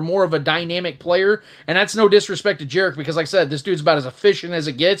hitter or more of a dynamic player. And that's no disrespect to Jerick, because like I said, this dude's about as efficient as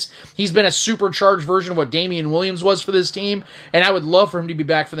it gets. He's been a supercharged version of what Damian Williams was for this team. And I would love for him to be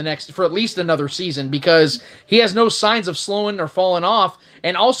back for at least another season, because he has no signs of slowing or falling off.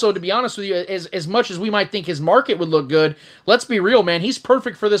 And also, to be honest with you, as much as we might think his market would look good, let's be real, man. He's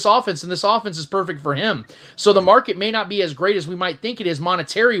perfect for this offense, and this offense is perfect for him. So the market may not be as great as we might think it is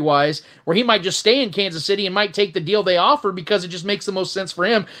monetary-wise, where he might just stay in Kansas City and might take the deal they offer because it just makes the most sense for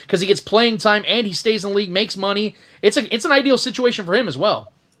him, because he gets playing time and he stays in the league, makes money. It's an ideal situation for him as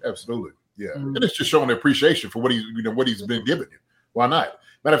well. Absolutely, yeah. And it's just showing the appreciation for what he's been given you. Why not?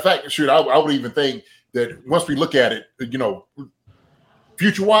 Matter of fact, shoot, I would even think that once we look at it,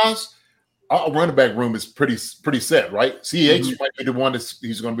 future-wise, our running back room is pretty set, right? CH might be the one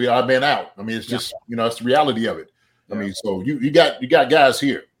he's going to be odd man out. I mean, it's just it's the reality of it. I mean, so you got guys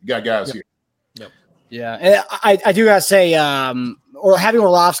here. You got guys here. Yep. Yeah, and I do gotta say, or having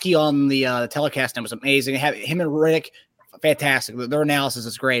Orlovsky on the telecast now was amazing. Having him and Riddick, fantastic. Their analysis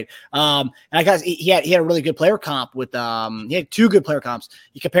is great. And I guess he had a really good player comp with he had 2 good player comps.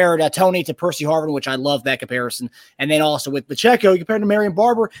 He compared Tony to Percy Harvin, which I love that comparison. And then also with Pacheco, he compared to Marion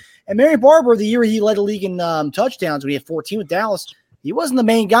Barber. And Marion Barber, the year he led the league in touchdowns when he had 14 with Dallas, he wasn't the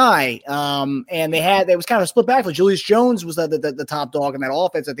main guy. And it was kind of a split backfield. Julius Jones was the top dog in that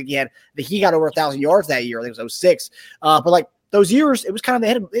offense. I think he got over 1,000 yards that year. I think it was 06. But like those years, it was kind of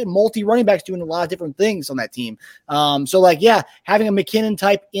they had multi running backs doing a lot of different things on that team. So having a McKinnon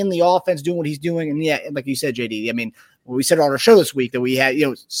type in the offense doing what he's doing, and like you said, JD. I mean, we said on our show this week that we had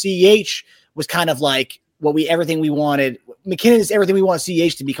CH was kind of like everything we wanted. McKinnon is everything we want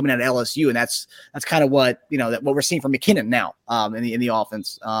CH to be coming out of LSU, and that's kind of what what we're seeing from McKinnon now in the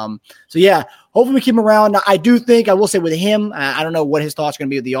offense. So yeah, hopefully we keep him around. I do think I will say with him, I don't know what his thoughts are going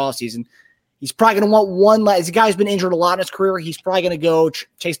to be with the offseason. He's probably going to want one. As a guy who's been injured a lot in his career, he's probably going to go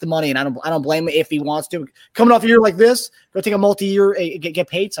chase the money, and I don't blame him if he wants to. Coming off a year like this, go take a multi-year, get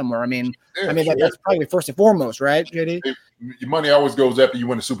paid somewhere. I mean, that's probably first and foremost, right, JD? Your money always goes after you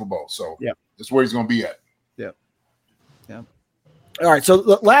win the Super Bowl, so that's where he's going to be at. Yeah. All right, so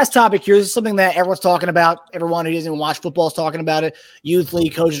the last topic here is something that everyone's talking about. Everyone who doesn't even watch football is talking about it. Youth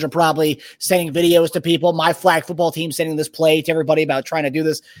league coaches are probably sending videos to people. My flag football team sending this play to everybody about trying to do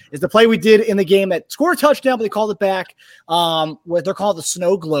this. Is the play we did in the game that scored a touchdown, but they called it back. What they're called the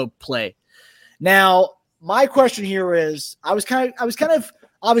snow globe play. Now, my question here is, I was kind of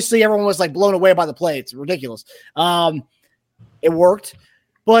obviously everyone was like blown away by the play. It's ridiculous. It worked,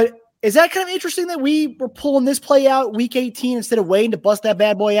 but Is that kind of interesting that we were pulling this play out week 18 instead of waiting to bust that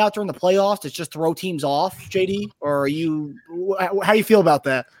bad boy out during the playoffs to just throw teams off, JD? Or how do you feel about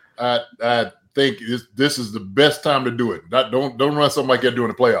that? I think this is the best time to do it. Don't run something like that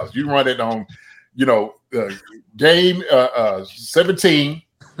during the playoffs. You run it on, game 17,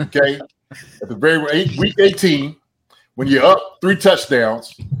 okay, at the very week 18, when you're up 3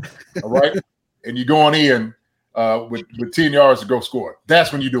 touchdowns, all right, and you're going in with 10 yards to go score.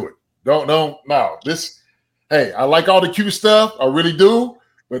 That's when you do it. No. Hey, I like all the cute stuff. I really do.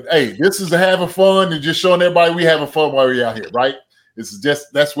 But, hey, this is having fun and just showing everybody we having fun while we're out here, right?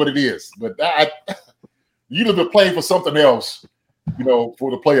 That's what it is. But you'd have been playing for something else,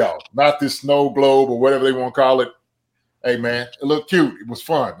 for the playoff, not this snow globe or whatever they want to call it. Hey, man, it looked cute. It was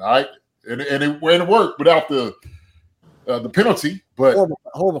fun, all right? And it worked without the penalty. But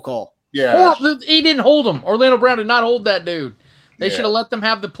horrible call. Yeah. He didn't hold him. Orlando Brown did not hold that dude. They should have let them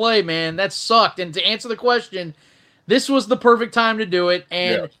have the play, man. That sucked. And to answer the question, this was the perfect time to do it.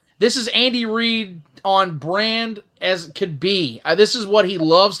 And this is Andy Reid on brand as could be. This is what he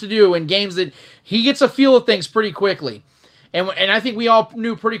loves to do in games that he gets a feel of things pretty quickly. And I think we all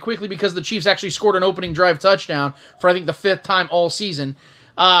knew pretty quickly because the Chiefs actually scored an opening drive touchdown for, I think, the 5th time all season.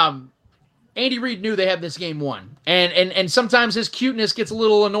 Andy Reid knew they had this game won. And sometimes his cuteness gets a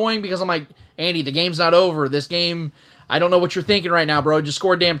little annoying because I'm like, Andy, the game's not over. This game, I don't know what you're thinking right now, bro. Just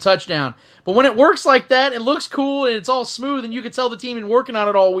score a damn touchdown. But when it works like that, it looks cool and it's all smooth and you can tell the team been working on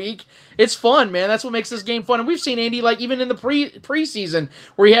it all week. It's fun, man. That's what makes this game fun. And we've seen Andy, like, even in the preseason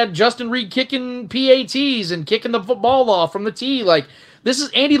where he had Justin Reid kicking PATs and kicking the football off from the tee. Like,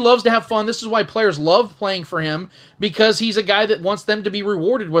 Andy loves to have fun. This is why players love playing for him, because he's a guy that wants them to be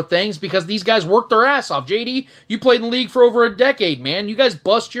rewarded with things because these guys work their ass off. JD, you played in the league for over a decade, man. You guys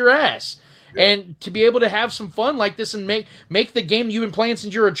bust your ass. Yeah. And to be able to have some fun like this and make the game you've been playing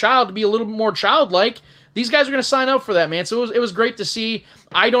since you were a child to be a little more childlike, these guys are going to sign up for that, man. So it was great to see.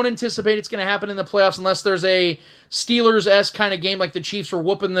 I don't anticipate it's going to happen in the playoffs unless there's a Steelers-esque kind of game like the Chiefs were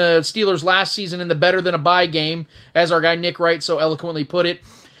whooping the Steelers last season in the better than a bye game, as our guy Nick Wright so eloquently put it.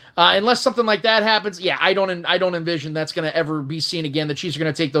 Unless something like that happens, I don't envision that's going to ever be seen again. The Chiefs are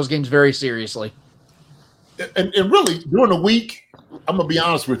going to take those games very seriously. And really, during the week, I'm going to be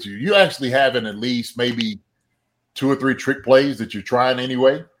honest with you, you're actually having at least maybe 2 or 3 trick plays that you're trying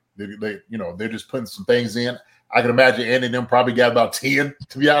anyway. They're just putting some things in. I can imagine Andy and them probably got about 10,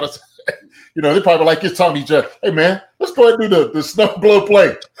 to be honest. They probably like just talking to each other. Hey, man, let's go ahead and do the snow globe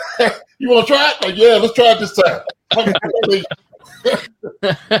play. You want to try it? Like, yeah, let's try it this time.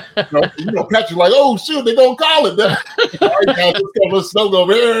 Patrick's like, oh, shoot, they don't call it. All right, guys, let's snow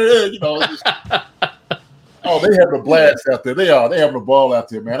globe. Oh, they having a blast out there. They having a ball out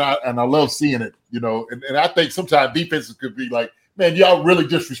there, man. I love seeing it, and I think sometimes defenses could be like, man, y'all really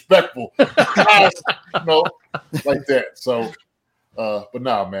disrespectful, like that. So, but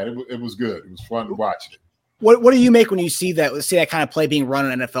no, man, it was good. It was fun to watch it. What do you make when you see that kind of play being run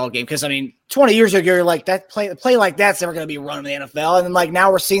in an NFL game? Because 20 years ago, you're like, that play like that's never going to be run in the NFL, and then like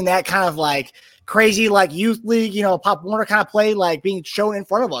now we're seeing that kind of like crazy like youth league, Pop Warner kind of play like being shown in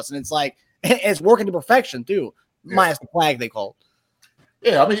front of us, and it's like it's working to perfection too, minus the flag they called.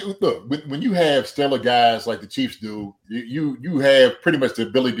 Yeah, look, when you have stellar guys like the Chiefs do, you have pretty much the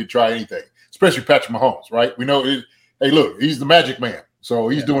ability to try anything, especially Patrick Mahomes, right? We know, hey, look, he's the magic man. So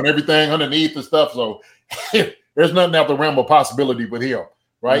he's doing everything underneath and stuff. So there's nothing out the realm of possibility with him,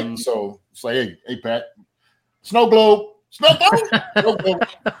 right? Mm-hmm. So it's like, hey, Pat, snow globe.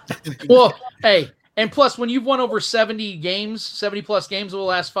 Well, hey, and plus, when you've won over 70 plus games over the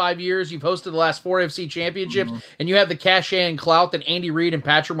last 5 years, you've hosted the last 4 AFC championships, and you have the cachet and clout that Andy Reid and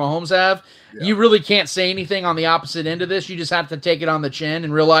Patrick Mahomes have, you really can't say anything on the opposite end of this. You just have to take it on the chin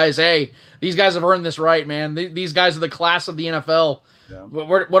and realize, hey, these guys have earned this right, man. These guys are the class of the NFL. Yeah.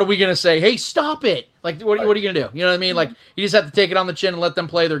 What are we going to say? Hey, stop it. Like, what are you going to do? You know what I mean? Like, you just have to take it on the chin and let them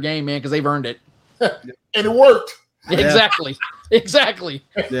play their game, man, because they've earned it. And it worked. Exactly. Exactly.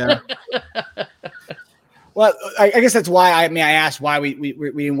 Yeah. Well, I guess that's why I asked why we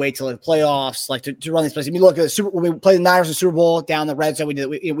didn't wait till the playoffs, like to run these plays. Look at when we played the Niners in the Super Bowl down the red zone, we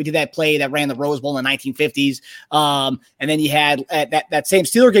did that play that ran the Rose Bowl in the 1950s. And then you had that same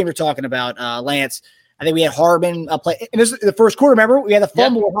Steeler game you're talking about, Lance. I think we had Harbin play. And this is the first quarter, remember? We had the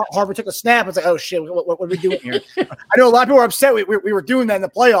fumble where Harbin took a snap. It's like, oh, shit, what are we doing here? I know a lot of people were upset we were doing that in the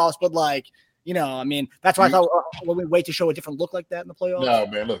playoffs, but like, that's why I thought, will we wait to show a different look like that in the playoffs? No,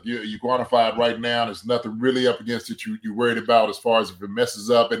 man, look, you quantified right now. There's nothing really up against it you're worried about as far as if it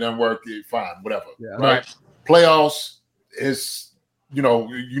messes up, it doesn't work, fine, whatever. Yeah. Right? Playoffs is, you're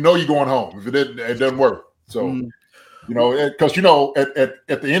going home if it doesn't work. So, Because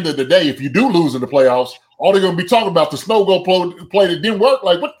at the end of the day, if you do lose in the playoffs, all they're going to be talking about the snow goal play that didn't work.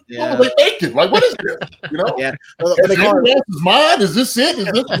 Like, what were they thinking? Like, what is this? Yeah. Is anyone else's mind? Is this it? Is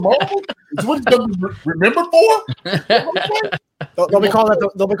this the moment? Is what he's going to be remembered for? They'll be calling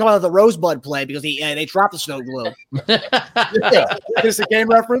it the Rosebud play because they dropped the snow globe. Yeah. Is a game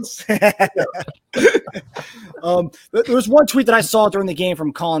reference? There was one tweet that I saw during the game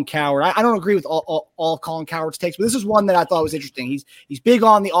from Colin Cowherd. I don't agree with all Colin Cowherd's takes, but this is one that I thought was interesting. He's big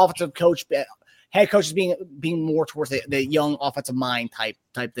on the offensive coach, head coaches being more towards the young offensive mind type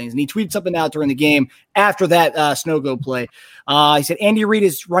things. And he tweeted something out during the game after that snow globe play. He said, Andy Reid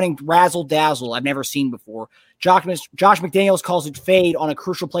is running razzle dazzle I've never seen before. Josh McDaniels calls it fade on a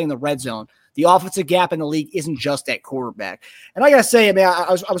crucial play in the red zone. The offensive gap in the league isn't just at quarterback. And I gotta say, I mean, I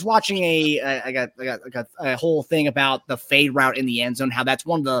was watching I got a whole thing about the fade route in the end zone, how that's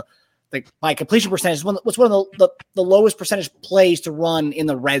one of by completion percentage, what's one of the lowest percentage plays to run in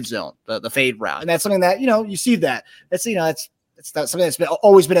the red zone, the fade route. And that's something that, you see that. That's something that's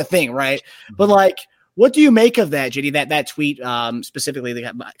always been a thing, right? But like, what do you make of that, JD? That tweet specifically,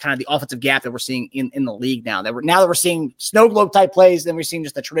 kind of the offensive gap that we're seeing in the league now. That we're seeing snow globe type plays, then we're seeing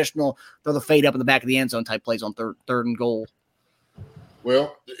just the traditional throw the fade up in the back of the end zone type plays on third and goal.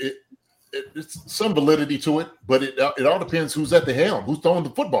 Well, it's some validity to it, but it all depends who's at the helm, who's throwing the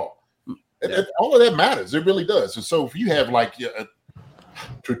football. All of that matters. It really does. And so if you have like a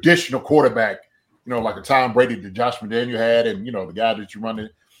traditional quarterback, like a Tom Brady that Josh McDaniel had, and the guy that you run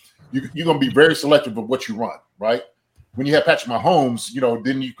it. You're going to be very selective of what you run, right? When you have Patrick Mahomes,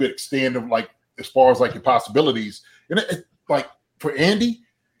 then you could extend them like as far as like your possibilities. And like for Andy,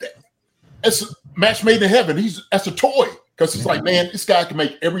 it's a match made in heaven. That's a toy because it's like, man, this guy can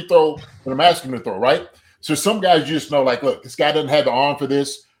make every throw that I'm asking him to throw, right? So some guys you just know, like, look, this guy doesn't have the arm for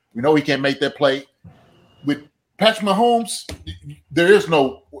this. We know he can't make that play. With Patrick Mahomes, there is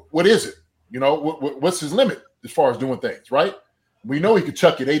no what is it? What's his limit as far as doing things, right? We know he could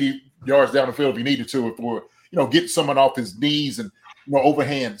chuck it 80 yards down the field if he needed to, if we're, get someone off his knees and,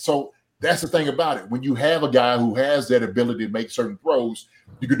 overhand. So that's the thing about it. When you have a guy who has that ability to make certain throws,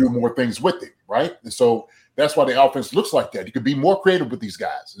 you can do more things with it, right? And so that's why the offense looks like that. You can be more creative with these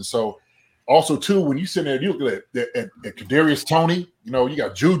guys. And so also, too, when you sit there and you look at Kadarius Toney, you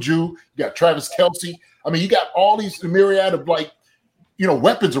got Juju, you got Travis Kelce. I mean, you got all these myriad of,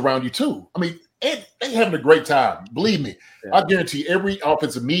 weapons around you, too. I mean, and they're having a great time. Believe me. Yeah. I guarantee every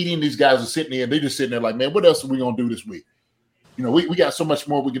offensive meeting, these guys are sitting there and they're just sitting there like, man, what else are we going to do this week? We got so much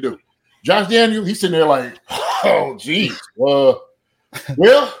more we can do. Josh Daniel, he's sitting there like, oh, geez. Well,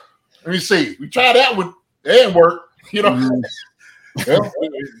 let me see. We tried that one. It didn't work. Well,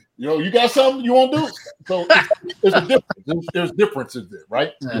 you got something you want to do? So there's a difference. There's differences there,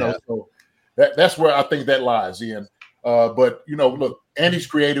 right? Yeah. So that's where I think that lies in. But look, Andy's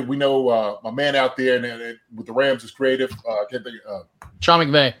creative. We know my man out there and with the Rams is creative. I can't think. Sean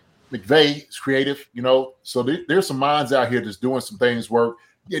McVay. McVay is creative. So there's some minds out here that's doing some things, work,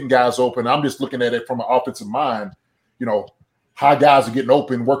 getting guys open. I'm just looking at it from an offensive mind. How guys are getting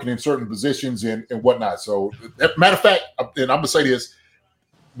open, working in certain positions and whatnot. So, matter of fact, and I'm gonna say this: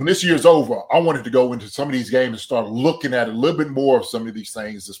 when this year's over, I wanted to go into some of these games and start looking at a little bit more of some of these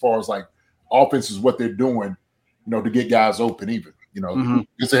things as far as like offenses, what they're doing. To get guys open even,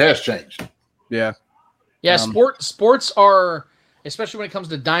 because it has changed. Yeah. Yeah. Sports are, especially when it comes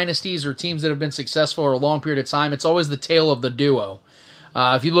to dynasties or teams that have been successful for a long period of time, it's always the tale of the duo.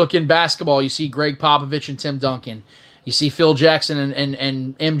 If you look in basketball, you see Greg Popovich and Tim Duncan. You see Phil Jackson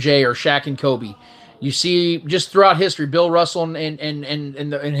and MJ or Shaq and Kobe. You see just throughout history, Bill Russell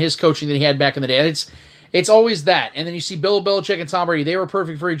and his coaching that he had back in the day. It's always that. And then you see Bill Belichick and Tom Brady. They were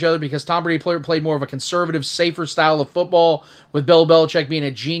perfect for each other because Tom Brady played more of a conservative, safer style of football, with Bill Belichick being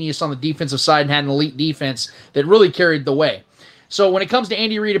a genius on the defensive side and had an elite defense that really carried the way. So when it comes to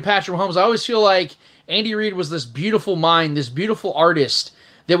Andy Reid and Patrick Mahomes, I always feel like Andy Reid was this beautiful mind, this beautiful artist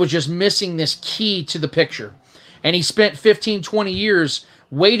that was just missing this key to the picture. And he spent 15, 20 years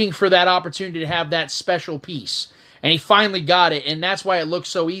waiting for that opportunity to have that special piece. And he finally got it, and that's why it looks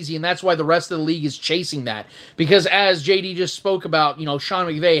so easy, and that's why the rest of the league is chasing that. Because as JD just spoke about, Sean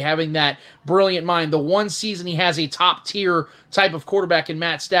McVay having that brilliant mind, the one season he has a top-tier type of quarterback in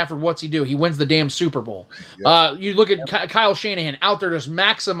Matt Stafford, what's he do? He wins the damn Super Bowl. Yes. You look at Kyle Shanahan out there just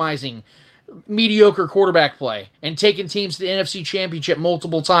maximizing mediocre quarterback play and taking teams to the NFC Championship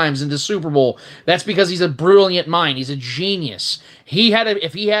multiple times into Super Bowl. That's because he's a brilliant mind. He's a genius.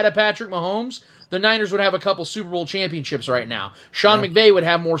 If he had a Patrick Mahomes, the Niners would have a couple Super Bowl championships right now. Sean McVay would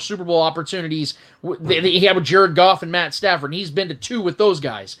have more Super Bowl opportunities. He had with Jared Goff and Matt Stafford, and he's been to 2 with those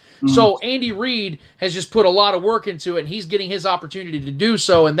guys. So Andy Reid has just put a lot of work into it, and he's getting his opportunity to do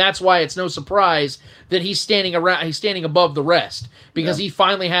so, and that's why it's no surprise that he's standing above the rest, because he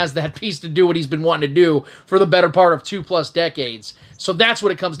finally has that piece to do what he's been wanting to do for the better part of 2+ decades. So that's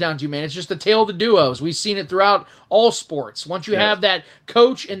what it comes down to, man. It's just the tale of the duos. We've seen it throughout all sports. Once you have that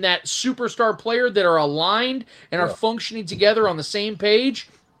coach and that superstar player that are aligned and are functioning together on the same page,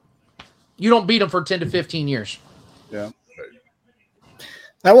 you don't beat them for 10 to 15 years. Yeah.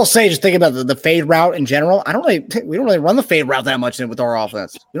 I will say, just thinking about the fade route in general, we don't really run the fade route that much with our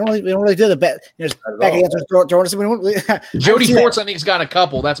offense. We don't really do the bet. Back against Jody Forts, I think, has got a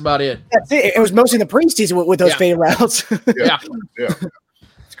couple. That's about it. That's it. It was mostly in the preseason with those fade routes. Yeah.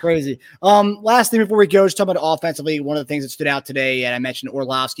 It's crazy. Last thing before we go, just talking about offensively, one of the things that stood out today, and I mentioned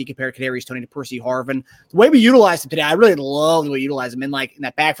Orlovsky compared Kadarius Toney to Percy Harvin. The way we utilized him today, I really love the way we utilized him in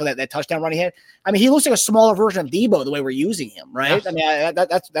that backfield, that touchdown run he had. I mean, he looks like a smaller version of Debo the way we're using him, right? I mean,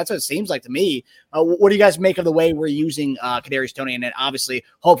 that's what it seems like to me. What do you guys make of the way we're using Kadarius Toney? And then obviously,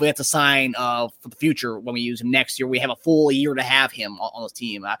 hopefully, that's a sign for the future when we use him next year. We have a full year to have him on this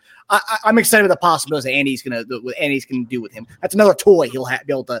team. I'm excited with the possibilities that Andy's going to do with him. That's another toy he'll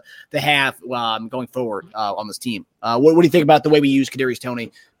be able to have going forward on this team. What do you think about the way we use Kadarius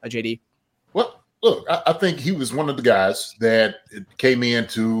Toney, JD? Well, look, I think he was one of the guys that came in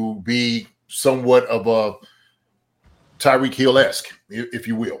to be somewhat of a Tyreek Hill-esque, if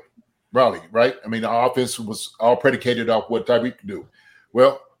you will. Raleigh, right? I mean, the offense was all predicated off what Tyreek could do.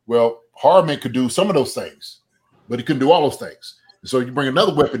 Well, Hardman could do some of those things, but he couldn't do all those things. So you bring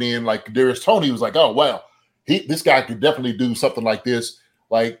another weapon in, like Kadarius Toney, was like, oh wow, this guy could definitely do something like this,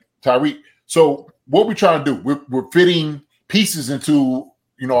 like Tyreek. So what we're trying to do, we're fitting pieces into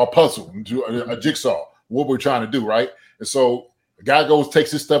a puzzle, into a jigsaw. What we're trying to do, right? And so the guy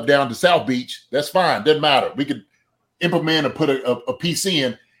takes his stuff down to South Beach. That's fine, doesn't matter. We could implement and put a piece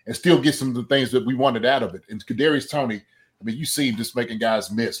in and still get some of the things that we wanted out of it. And Kadarius Toney, I mean, you see him just making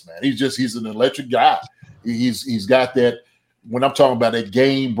guys miss, man. He's an electric guy. He's got that. When I'm talking about that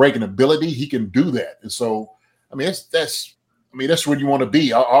game-breaking ability, he can do that. And so, I mean, that's where you want to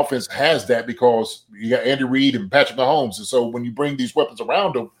be. Our offense has that because you got Andy Reid and Patrick Mahomes. And so when you bring these weapons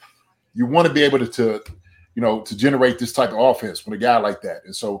around them, you want to be able to generate this type of offense with a guy like that.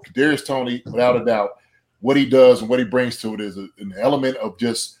 And so Kadarius Toney, without a doubt, what he does and what he brings to it is an element of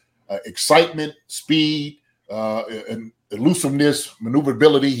just excitement, speed, and elusiveness,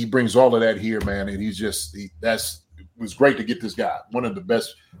 maneuverability. He brings all of that here, man. And it was great to get this guy. One of the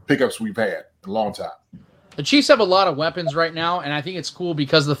best pickups we've had in a long time. The Chiefs have a lot of weapons right now, and I think it's cool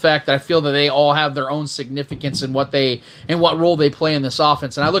because of the fact that I feel that they all have their own significance in what role they play in this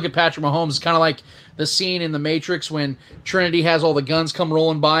offense. And I look at Patrick Mahomes kind of like the scene in The Matrix when Trinity has all the guns come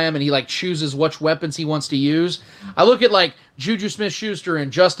rolling by him and he chooses which weapons he wants to use. I look at Juju Smith-Schuster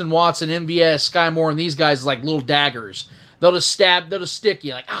and Justin Watson, MVS, Sky Moore, and these guys like little daggers. They'll just stick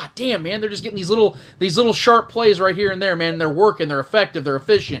you damn, man, they're just getting these little sharp plays right here and there, man. And they're working, they're effective, they're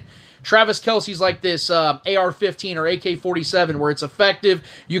efficient. Travis Kelce's like this AR-15 or AK-47 where it's effective.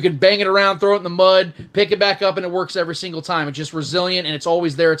 You can bang it around, throw it in the mud, pick it back up, and it works every single time. It's just resilient, and it's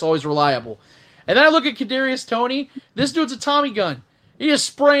always there. It's always reliable. And then I look at Kadarius Toney. This dude's a Tommy gun. He's just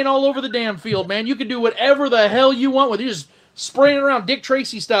spraying all over the damn field, man. You can do whatever the hell you want with it. You're just spraying around Dick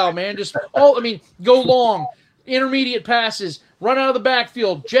Tracy style, man. Go long, intermediate passes, run out of the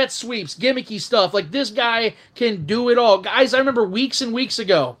backfield, jet sweeps, gimmicky stuff. This guy can do it all. Guys, I remember weeks and weeks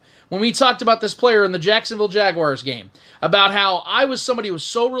ago, when we talked about this player in the Jacksonville Jaguars game, about how I was somebody who was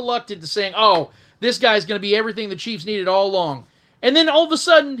so reluctant to saying, oh, this guy's going to be everything the Chiefs needed all along. And then all of a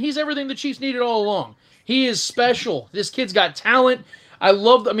sudden, he's everything the Chiefs needed all along. He is special. This kid's got talent.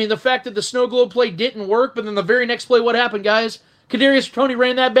 The fact that the snow globe play didn't work, but then the very next play, what happened, guys? Kadarius Toney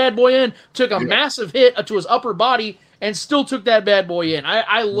ran that bad boy in, took a massive hit to his upper body, and still took that bad boy in.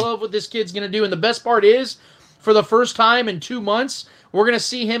 I love what this kid's going to do. And the best part is, for the first time in 2 months, we're going to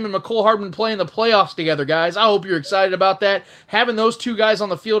see him and McCole Hardman play in the playoffs together, guys. I hope you're excited about that. Having those two guys on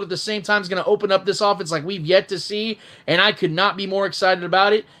the field at the same time is going to open up this offense like we've yet to see, and I could not be more excited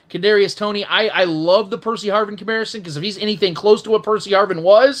about it. Kadarius Toney, I love the Percy Harvin comparison because if he's anything close to what Percy Harvin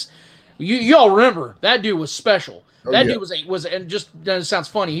was, you all remember, that dude was special. Dude was, and just it sounds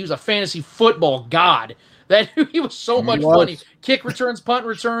funny, he was a fantasy football god. He was so much fun. Kick returns, punt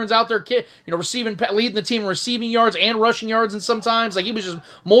returns, out there, receiving, leading the team in receiving yards and rushing yards, and sometimes he was just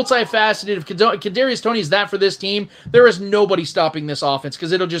multifaceted. If Kadarius Toney is that for this team, there is nobody stopping this offense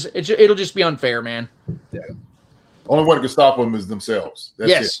because it'll just be unfair, man. Yeah. Only one who can stop them is themselves.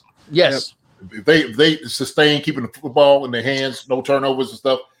 That's it. Yes. if they sustain keeping the football in their hands, no turnovers and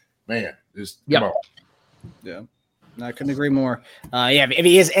stuff, man, come on. Yeah, I couldn't agree more. If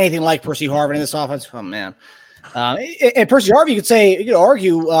he is anything like Percy Harvin in this offense, oh man. And Percy Harvin, you could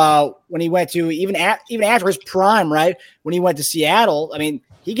argue when he went to even after his prime, right? When he went to Seattle, I mean,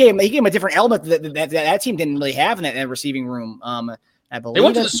 he gave him a different element that team didn't really have in that receiving room. I believe they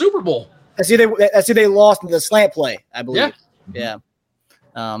went to the Super Bowl. I see they lost in the slant play, I believe. Yeah.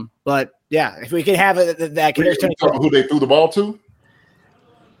 But yeah, if we could have that. Who they threw the ball to?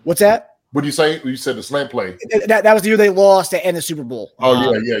 What's that? What do you say? You said the slant play. That was the year they lost in the Super Bowl.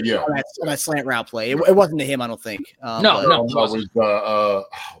 Oh yeah. On that slant route play, it wasn't to him, I don't think. No. It was oh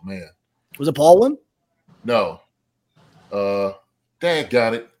man. Was it Baldwin? No. Dad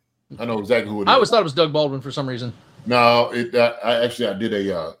got it. I know exactly who it is. I always thought it was Doug Baldwin for some reason. No, I did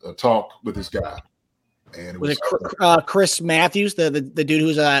a talk with this guy, and was it Chris Matthews, the dude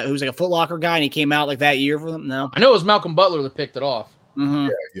who's like a Foot Locker guy, and he came out like that year for them? No, I know it was Malcolm Butler that picked it off. Mm-hmm.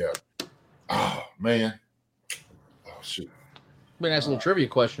 Yeah. Oh man. Oh shoot. Be a nice little trivia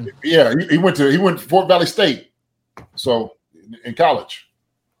question. Yeah, he went to Fort Valley State, so in college.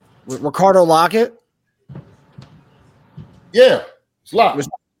 Ricardo Lockett. Yeah, it's Lockett.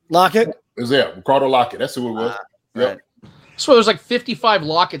 Lockett. Ricardo Lockett. That's who it was. Right. So there's like 55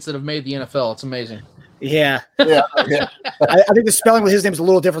 Locketts that have made the NFL. It's amazing. Yeah. I think the spelling with his name is a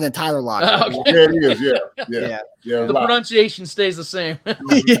little different than Tyler Lockett. Okay. Yeah, it is. Yeah. The pronunciation stays the same.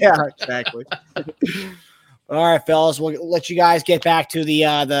 Yeah, exactly. All right, fellas, we'll let you guys get back to the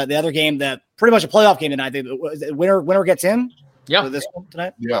other game, that pretty much a playoff game tonight. The winner gets in. Yeah. This one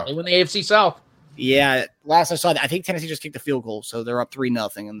tonight. Yeah. They win the AFC South. Yeah. Last I saw that, I think Tennessee just kicked a field goal, so they're up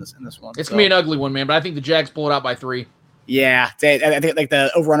 3-0 in this one. It's gonna be an ugly one, man. But I think the Jags pull it out by 3. Yeah, I think like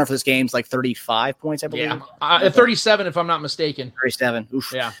the over-under for this game is like 35 points, I believe. Yeah, 37 if I'm not mistaken. 37.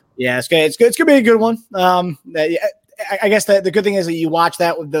 Oof. Yeah, it's good. It's gonna be a good one. I guess the good thing is that you watch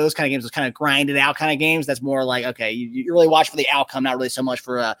that with those kind of games, those kind of grinded out kind of games. That's more like, okay, you really watch for the outcome, not really so much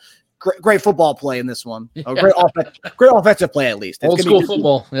for great football play in this one. Yeah. Great offensive play at least. Old school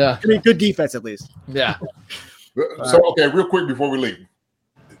football. Yeah, it's gonna be good defense at least. Yeah. So okay, real quick before we leave,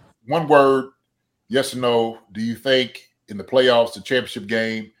 one word, yes or no. Do you think in the playoffs, the championship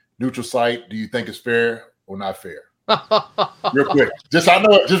game, neutral site, do you think it's fair or not fair? Real quick. Just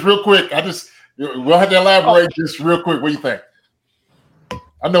real quick. We'll have to elaborate just real quick. What do you think?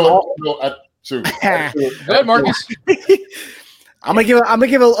 I know. Go ahead, Marcus. I'm gonna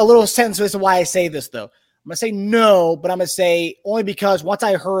give a little sentence as to why I say this though. I'm gonna say no, but I'm gonna say only because once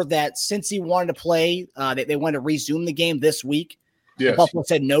I heard that since he wanted to play, they wanted to resume the game this week. Yes. Buffalo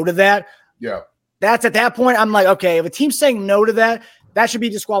said no to that. Yeah. That's at that point, I'm like, okay, if a team's saying no to that, that should be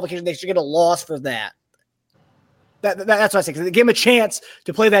disqualification. They should get a loss for that. That's what I say. Because they gave him a chance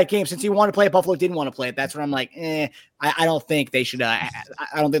to play that game since he wanted to play it. Buffalo didn't want to play it. That's where I'm like, I don't think they should. I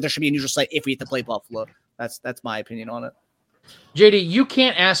don't think there should be a neutral site if we have to play Buffalo. That's my opinion on it. JD, you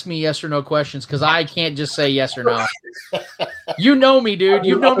can't ask me yes or no questions because I can't just say yes or no. You know me, dude.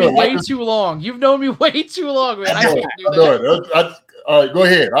 You've known me way too long. Man. I can't do that. All right, go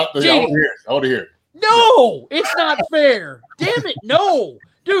ahead. I want to hear it. No, it's not fair. Damn it, no.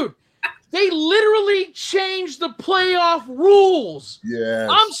 Dude, they literally changed the playoff rules. Yeah.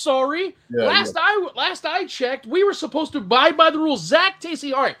 I'm sorry. Yeah, last I checked, we were supposed to abide by the rules. Zach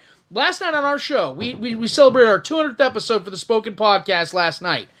Tacey, all right. Last night on our show, we celebrated our 200th episode for the Spoken Podcast last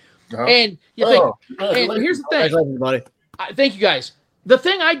night. Uh-huh. And you think, and here's the thing. Buddy. Thank you guys. The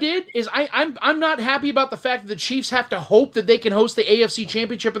thing I did is I'm not happy about the fact that the Chiefs have to hope that they can host the AFC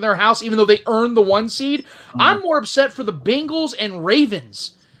Championship in their house, even though they earned the 1 seed. Mm-hmm. I'm more upset for the Bengals and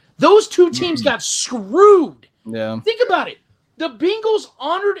Ravens. Those two teams got screwed. Yeah. Think about it. The Bengals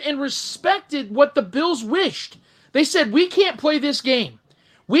honored and respected what the Bills wished. They said, we can't play this game.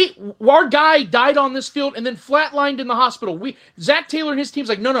 Our guy died on this field and then flatlined in the hospital. Zach Taylor and his team's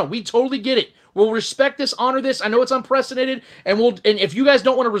like, no, we totally get it. We'll respect this, honor this. I know it's unprecedented, and if you guys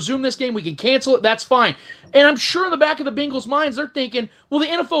don't want to resume this game, we can cancel it. That's fine. And I'm sure in the back of the Bengals' minds, they're thinking, well, the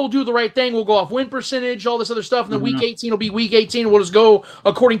NFL will do the right thing. We'll go off win percentage, all this other stuff, and then Week 18 will be Week 18. We'll just go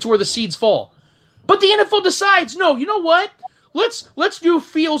according to where the seeds fall. But the NFL decides, no, you know what? Let's do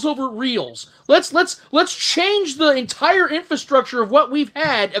feels over reals. Let's change the entire infrastructure of what we've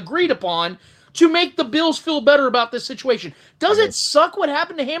had agreed upon to make the Bills feel better about this situation. Does it suck what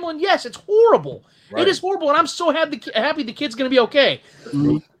happened to Hamlin? Yes, it's horrible. Right. It is horrible, and I'm so happy the kid's going to be okay.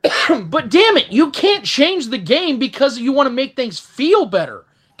 But damn it, you can't change the game because you want to make things feel better.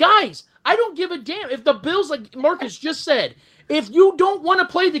 Guys, I don't give a damn. If the Bills, like Marcus just said, if you don't want to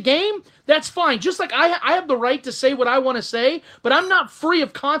play the game, that's fine. Just like I have the right to say what I want to say, but I'm not free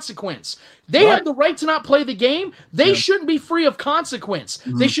of consequence. They have the right to not play the game. They shouldn't be free of consequence.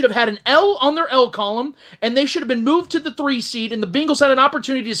 They should have had an L on their L column, and they should have been moved to the 3 seed, and the Bengals had an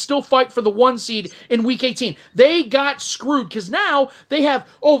opportunity to still fight for the 1 seed in Week 18. They got screwed because now they have,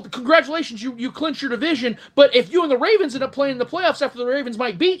 congratulations, you clinched your division, but if you and the Ravens end up playing in the playoffs after the Ravens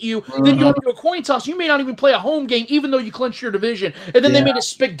might beat you, then you have to do a coin toss. You may not even play a home game, even though you clinched your division. And then they made a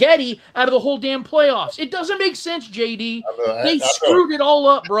spaghetti out of the whole damn playoffs. It doesn't make sense, JD. They screwed it all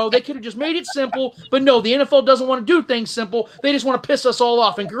up, bro. They could have just made it simple, but no, the NFL doesn't want to do things simple. They just want to piss us all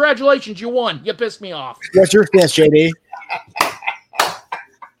off. And congratulations, you won. You pissed me off. What's your stance, JD?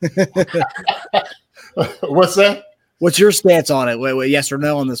 What's that? What's your stance on it? Wait, yes or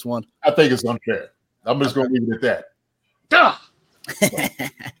no on this one? I think it's unfair. I'm just going to leave it at that.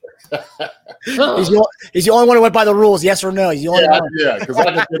 He's the only one who went by the rules. Yes or no? He's the only one. Yeah, because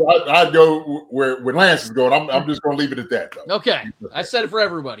I'd go where Lance is going. I'm just going to leave it at that, though. Okay, I said it for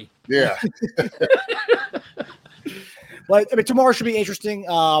everybody. Yeah. Well, I mean, tomorrow should be interesting.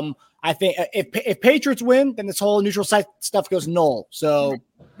 I think if Patriots win, then this whole neutral site stuff goes null. So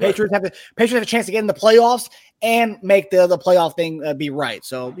Patriots have a chance to get in the playoffs and make the playoff thing be right.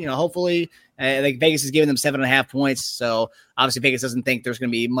 So hopefully, like Vegas is giving them 7.5 points. So obviously Vegas doesn't think there's going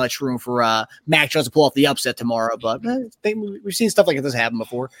to be much room for Mac Jones to pull off the upset tomorrow. But we've seen stuff like this happen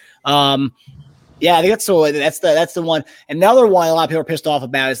before. Yeah, I think that's the one. Another one a lot of people are pissed off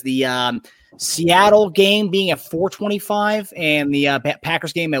about is the Seattle game being at 4:25 and the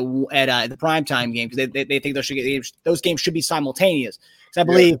Packers game at the primetime game, because they think those games should be simultaneous. Because I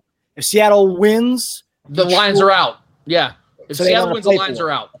believe if Seattle wins, the lines are out. Yeah, if Seattle wins, the lines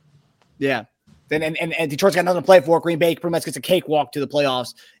are out. Yeah. Then and Detroit's got nothing to play for. Green Bay pretty much gets a cakewalk to the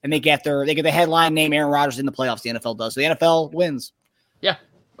playoffs, and they get the headline name Aaron Rodgers in the playoffs. The NFL does. So the NFL wins. Yeah,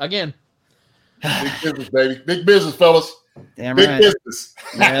 again. Big business, baby. Big business, fellas. Damn Big right. business.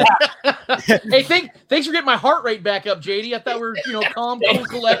 Yeah. Hey, thanks for getting my heart rate back up, JD. I thought we were calm, cool,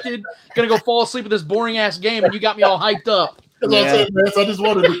 collected, gonna go fall asleep with this boring ass game, and you got me all hyped up. That's what I said, man. So I just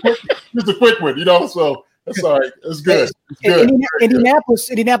wanted a quick one, So that's all right. That's good. It's good.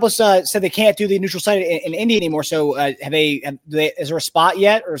 Indianapolis said they can't do the neutral site in Indy anymore. So is there a spot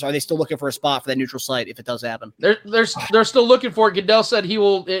yet, or are they still looking for a spot for that neutral site if it does happen? They're still looking for it. Goodell said he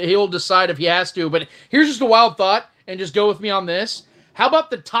will decide if he has to. But here's just a wild thought, and just go with me on this. How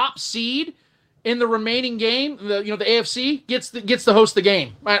about the top seed in the remaining game? The AFC gets to host the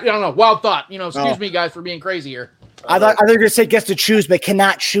game. I don't know. Wild thought. Excuse me, guys, for being crazy here. I thought you were going to say gets to choose, but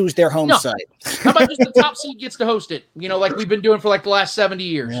cannot choose their home site. How about just the top seed gets to host it? Like we've been doing for like the last 70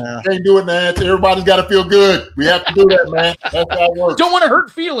 years. Yeah. Can't do it, man. Everybody's got to feel good. We have to do that, man. That's how it works. Don't want to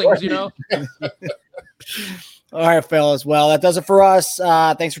hurt feelings, All right, fellas. Well, that does it for us.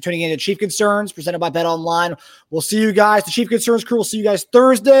 Thanks for tuning in to Chief Concerns, presented by Bet Online. We'll see you guys. The Chief Concerns crew will see you guys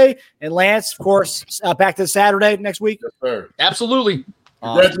Thursday. And Lance, of course, back to Saturday next week. Yes, sir. Absolutely.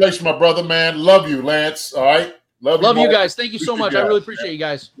 Congratulations, my brother, man. Love you, Lance. All right. Love you guys. Thank you so much. I really appreciate you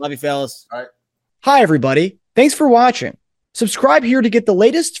guys. Love you, fellas. All right. Hi, everybody. Thanks for watching. Subscribe here to get the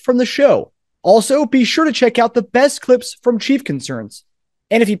latest from the show. Also, be sure to check out the best clips from Chief Concerns.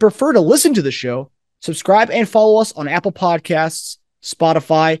 And if you prefer to listen to the show, subscribe and follow us on Apple Podcasts,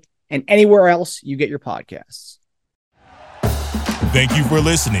 Spotify, and anywhere else you get your podcasts. Thank you for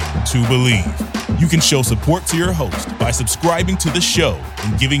listening to Believe. You can show support to your host by subscribing to the show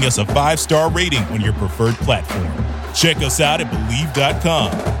and giving us a 5-star rating on your preferred platform. Check us out at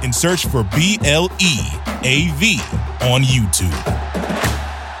Believe.com and search for BLEAV on YouTube.